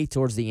away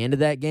towards the end of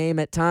that game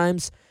at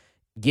times,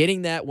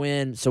 getting that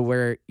win so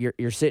where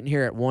you're sitting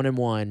here at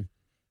 1-1,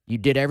 you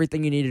did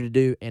everything you needed to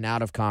do in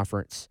out of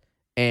conference,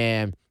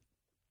 and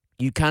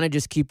you kind of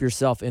just keep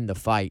yourself in the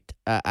fight,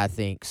 I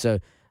think. So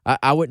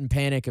I wouldn't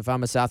panic if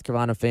I'm a South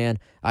Carolina fan.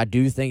 I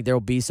do think there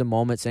will be some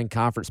moments in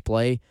conference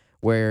play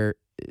where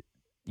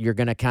you're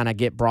going to kind of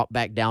get brought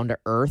back down to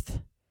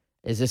earth.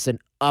 Is this an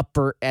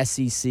upper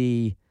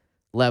SEC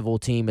level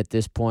team at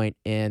this point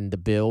in the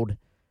build?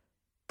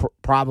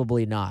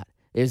 Probably not.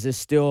 Is this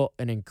still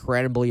an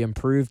incredibly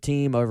improved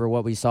team over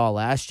what we saw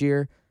last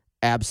year?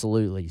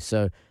 Absolutely.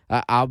 So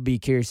I'll be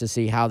curious to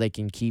see how they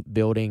can keep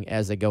building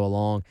as they go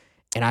along.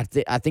 And I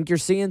think you're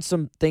seeing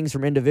some things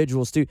from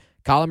individuals, too.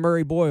 Colin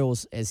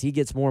Murray-Boyles, as he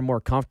gets more and more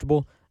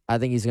comfortable, I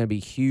think he's going to be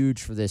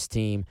huge for this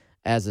team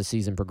as the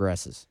season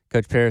progresses.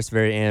 Coach Paris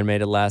very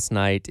animated last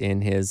night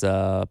in his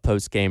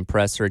post-game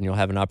presser, and you'll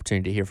have an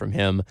opportunity to hear from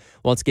him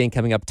once again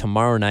coming up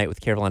tomorrow night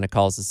with Carolina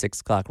Calls at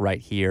 6 o'clock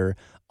right here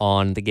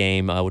on the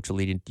game, which will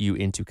lead you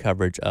into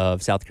coverage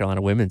of South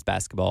Carolina women's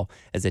basketball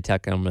as they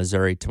take on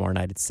Missouri tomorrow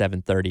night at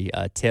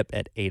 7:30, tip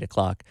at 8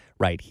 o'clock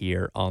right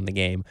here on the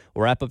game.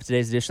 We'll wrap up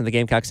today's edition of the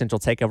Gamecock Central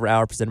Takeover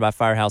Hour presented by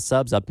Firehouse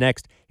Subs. Up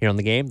next here on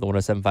the game, the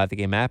 107.5 The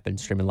Game app and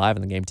streaming live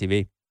on the Game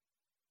TV.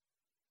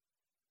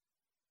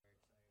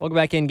 Welcome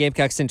back in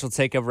Gamecock Central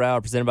Takeover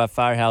Hour presented by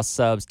Firehouse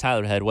Subs.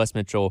 Tyler Head, Wes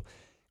Mitchell,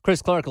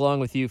 Chris Clark along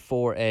with you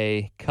for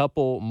a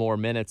couple more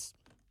minutes.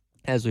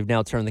 As we've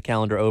now turned the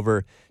calendar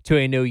over to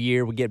a new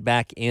year, we get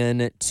back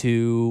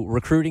into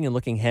recruiting and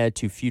looking ahead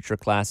to future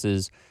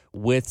classes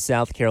with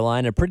South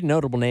Carolina. A pretty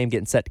notable name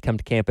getting set to come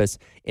to campus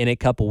in a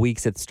couple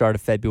weeks at the start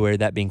of February,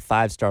 that being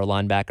 5-star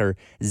linebacker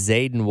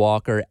Zayden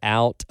Walker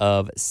out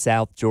of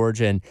South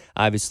Georgia. And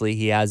obviously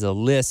he has a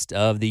list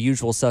of the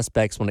usual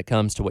suspects when it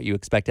comes to what you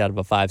expect out of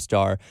a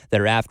 5-star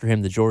that are after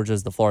him, the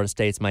Georgias, the Florida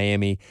States,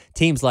 Miami,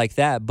 teams like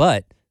that.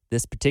 But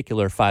this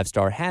particular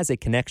 5-star has a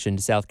connection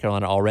to South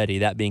Carolina already,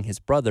 that being his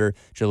brother,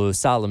 Jalou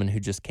Solomon,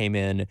 who just came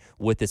in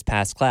with this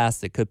past class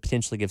that could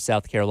potentially give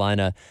South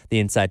Carolina the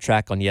inside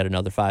track on yet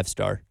another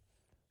 5-star.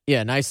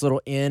 Yeah, nice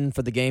little in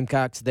for the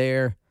Gamecocks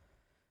there.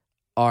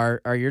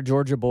 Are your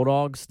Georgia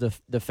Bulldogs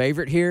the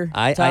favorite here,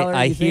 I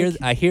Tyler, you think?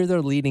 I hear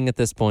they're leading at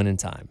this point in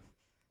time.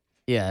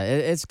 Yeah,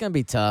 it's going to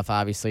be tough,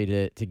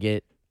 obviously, to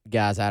get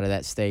guys out of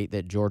that state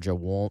that Georgia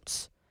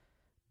wants.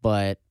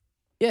 But,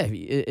 yeah,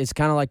 it's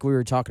kind of like we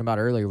were talking about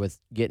earlier with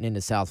getting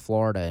into South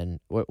Florida and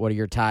what do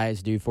your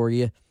ties do for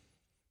you?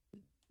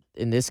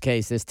 In this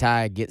case, this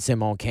tie gets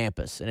him on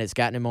campus, and it's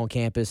gotten him on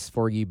campus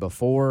for you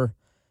before.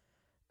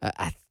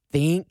 I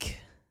think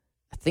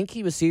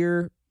he was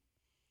here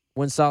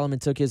when Solomon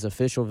took his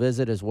official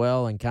visit as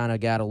well and kind of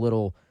got a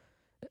little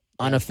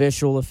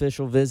unofficial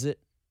official visit,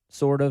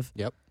 sort of.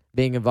 Yep.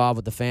 Being involved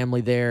with the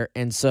family there.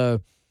 And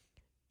so,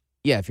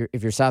 yeah,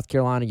 if you're South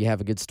Carolina, you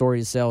have a good story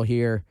to sell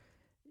here.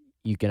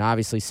 You can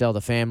obviously sell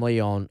the family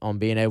on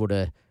being able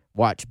to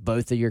watch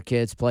both of your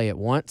kids play at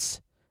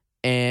once.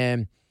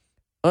 And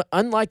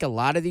unlike a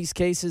lot of these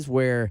cases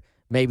where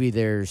maybe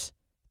there's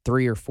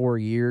 3 or 4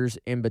 years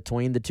in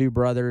between the two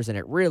brothers and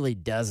it really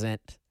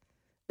doesn't,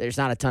 there's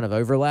not a ton of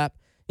overlap.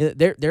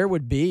 There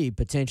would be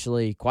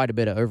potentially quite a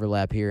bit of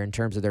overlap here in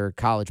terms of their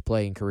college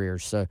playing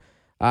careers. So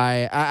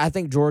I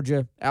think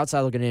Georgia,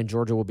 outside looking in,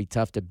 Georgia will be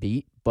tough to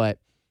beat, but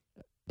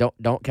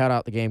don't count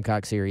out the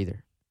Gamecocks here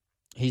either.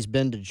 He's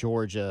been to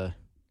Georgia,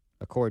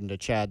 according to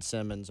Chad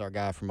Simmons, our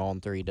guy from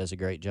On 3, does a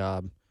great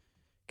job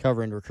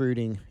covering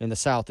recruiting in the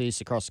Southeast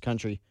across the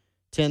country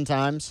 10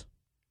 times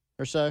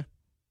or so.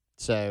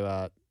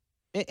 So,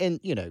 and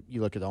you know,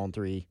 you look at the On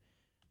 3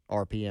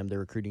 RPM, the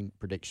recruiting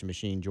prediction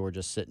machine,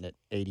 Georgia's sitting at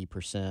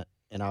 80%,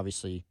 and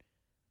obviously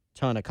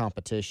ton of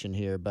competition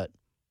here. But,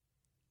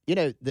 you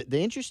know, the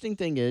interesting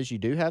thing is you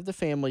do have the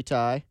family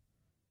tie.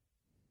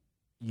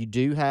 You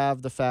do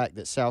have the fact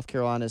that South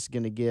Carolina is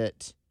going to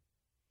get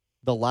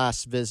the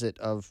last visit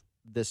of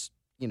this,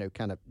 you know,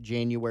 kind of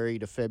January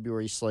to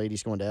February slate.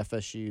 He's going to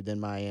FSU,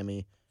 then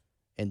Miami,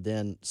 and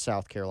then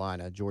South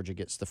Carolina. Georgia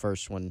gets the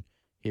first one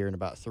here in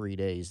about 3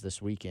 days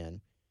this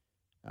weekend.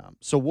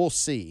 So we'll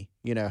see,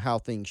 you know, how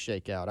things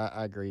shake out.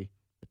 I agree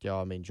with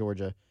y'all. I mean,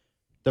 Georgia,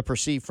 the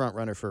perceived front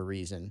runner for a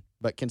reason.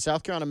 But can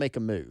South Carolina make a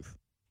move?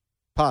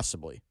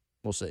 Possibly.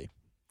 We'll see.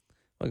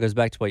 Well, it goes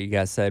back to what you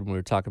guys said when we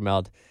were talking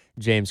about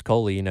James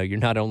Coley. You know, you're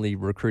not only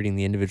recruiting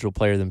the individual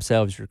player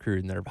themselves, you're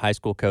recruiting their high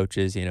school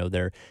coaches, you know,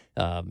 their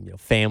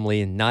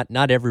family. And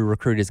not every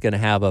recruit is going to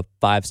have a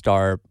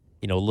 5-star,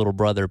 you know, little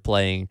brother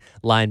playing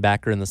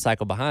linebacker in the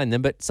cycle behind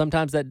them. But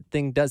sometimes that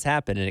thing does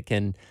happen, and it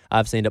can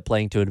obviously end up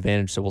playing to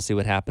advantage. So we'll see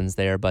what happens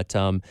there. But,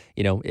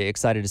 you know,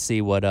 excited to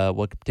see what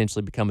could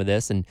potentially become of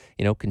this and,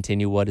 you know,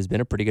 continue what has been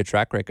a pretty good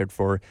track record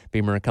for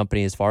Beamer and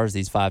Company as far as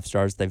these 5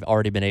 stars they've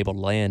already been able to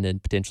land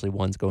and potentially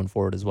ones going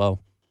forward as well.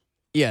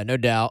 Yeah, no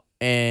doubt.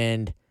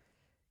 And,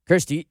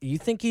 Chris, do you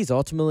think he's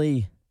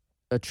ultimately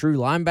a true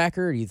linebacker?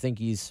 Or do you think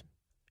he's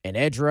an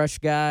edge rush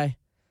guy?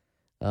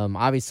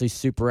 Obviously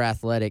super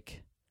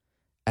athletic.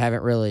 I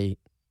haven't really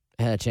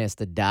had a chance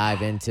to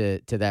dive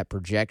into that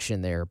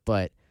projection there,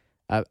 but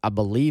I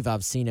believe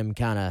I've seen him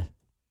kind of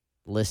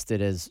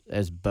listed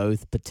as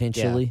both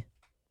potentially.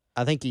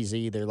 Yeah. I think he's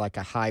either like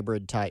a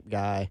hybrid type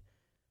guy.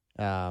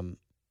 You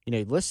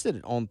know,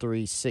 listed on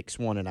 3,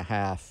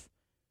 6'1.5".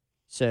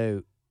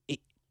 So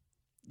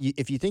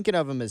if you're thinking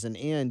of him as an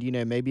end, you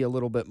know, maybe a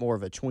little bit more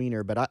of a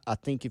tweener, but I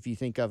think if you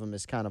think of him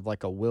as kind of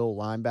like a will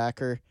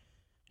linebacker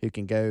who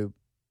can go,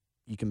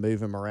 you can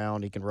move him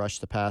around, he can rush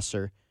the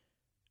passer.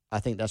 I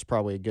think that's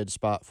probably a good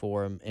spot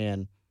for him.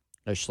 And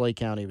Schley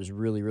County was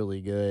really, really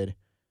good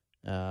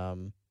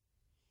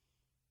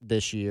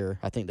this year.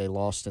 I think they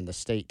lost in the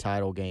state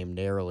title game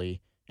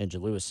narrowly, and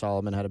Jalewis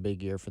Solomon had a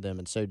big year for them,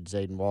 and so did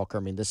Zayden Walker.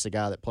 I mean, this is a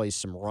guy that plays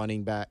some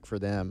running back for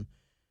them,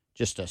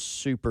 just a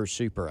super,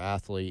 super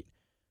athlete.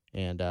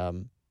 And,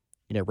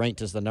 you know,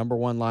 ranked as the number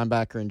one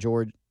linebacker in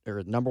Georgia,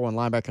 or number one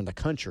linebacker in the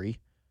country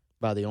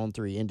by the On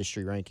 3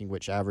 industry ranking,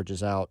 which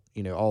averages out,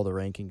 you know, all the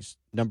rankings.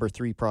 Number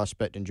 3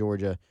 prospect in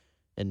Georgia,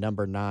 and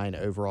number 9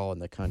 overall in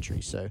the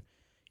country. So,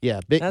 yeah,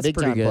 big time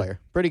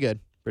player. Pretty good.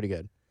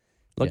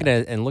 Looking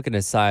at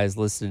his size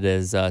listed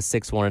as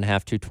 6'1.5",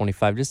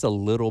 225, just a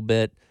little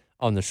bit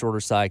on the shorter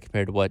side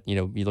compared to what, you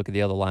know, you look at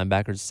the other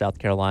linebackers South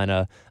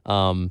Carolina,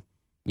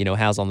 you know,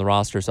 has on the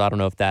roster. So I don't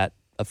know if that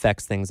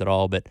affects things at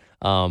all, but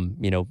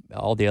you know,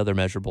 all the other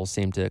measurables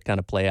seem to kind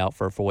of play out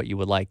for what you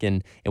would like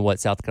in what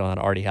South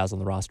Carolina already has on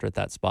the roster at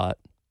that spot.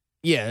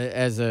 Yeah,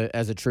 as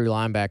a true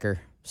linebacker.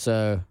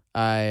 So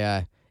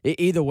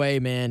either way,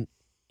 man,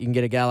 you can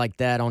get a guy like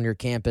that on your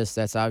campus.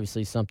 That's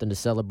obviously something to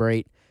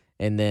celebrate.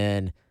 And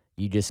then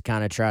you just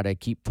kind of try to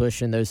keep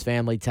pushing those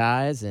family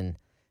ties and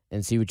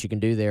see what you can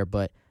do there.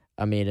 But,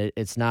 I mean,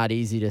 it's not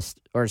easy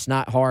or it's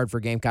not hard for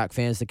Gamecock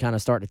fans to kind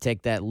of start to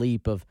take that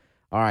leap of,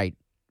 all right,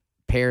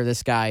 pair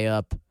this guy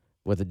up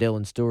with a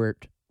Dylan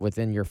Stewart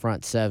within your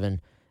front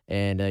 7,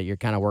 and you're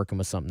kind of working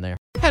with something there.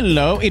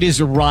 Hello, it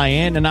is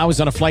Ryan, and I was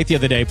on a flight the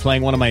other day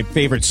playing one of my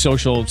favorite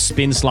social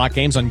spin slot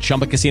games on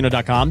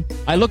ChumbaCasino.com.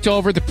 I looked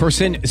over the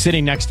person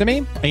sitting next to me,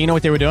 and you know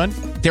what they were doing?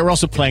 They were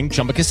also playing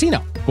Chumba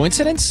Casino.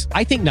 Coincidence?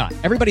 I think not.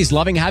 Everybody's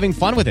loving having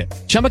fun with it.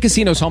 Chumba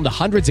Casino is home to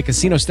hundreds of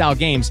casino-style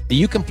games that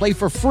you can play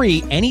for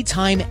free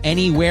anytime,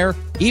 anywhere,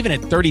 even at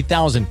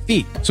 30,000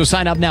 feet. So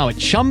sign up now at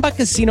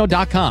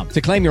ChumbaCasino.com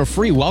to claim your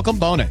free welcome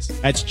bonus.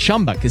 That's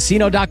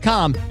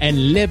ChumbaCasino.com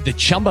and live the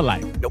Chumba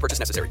life. No purchase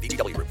necessary.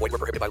 VGW. Void where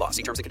prohibited by law.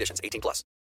 See terms and conditions. 18+.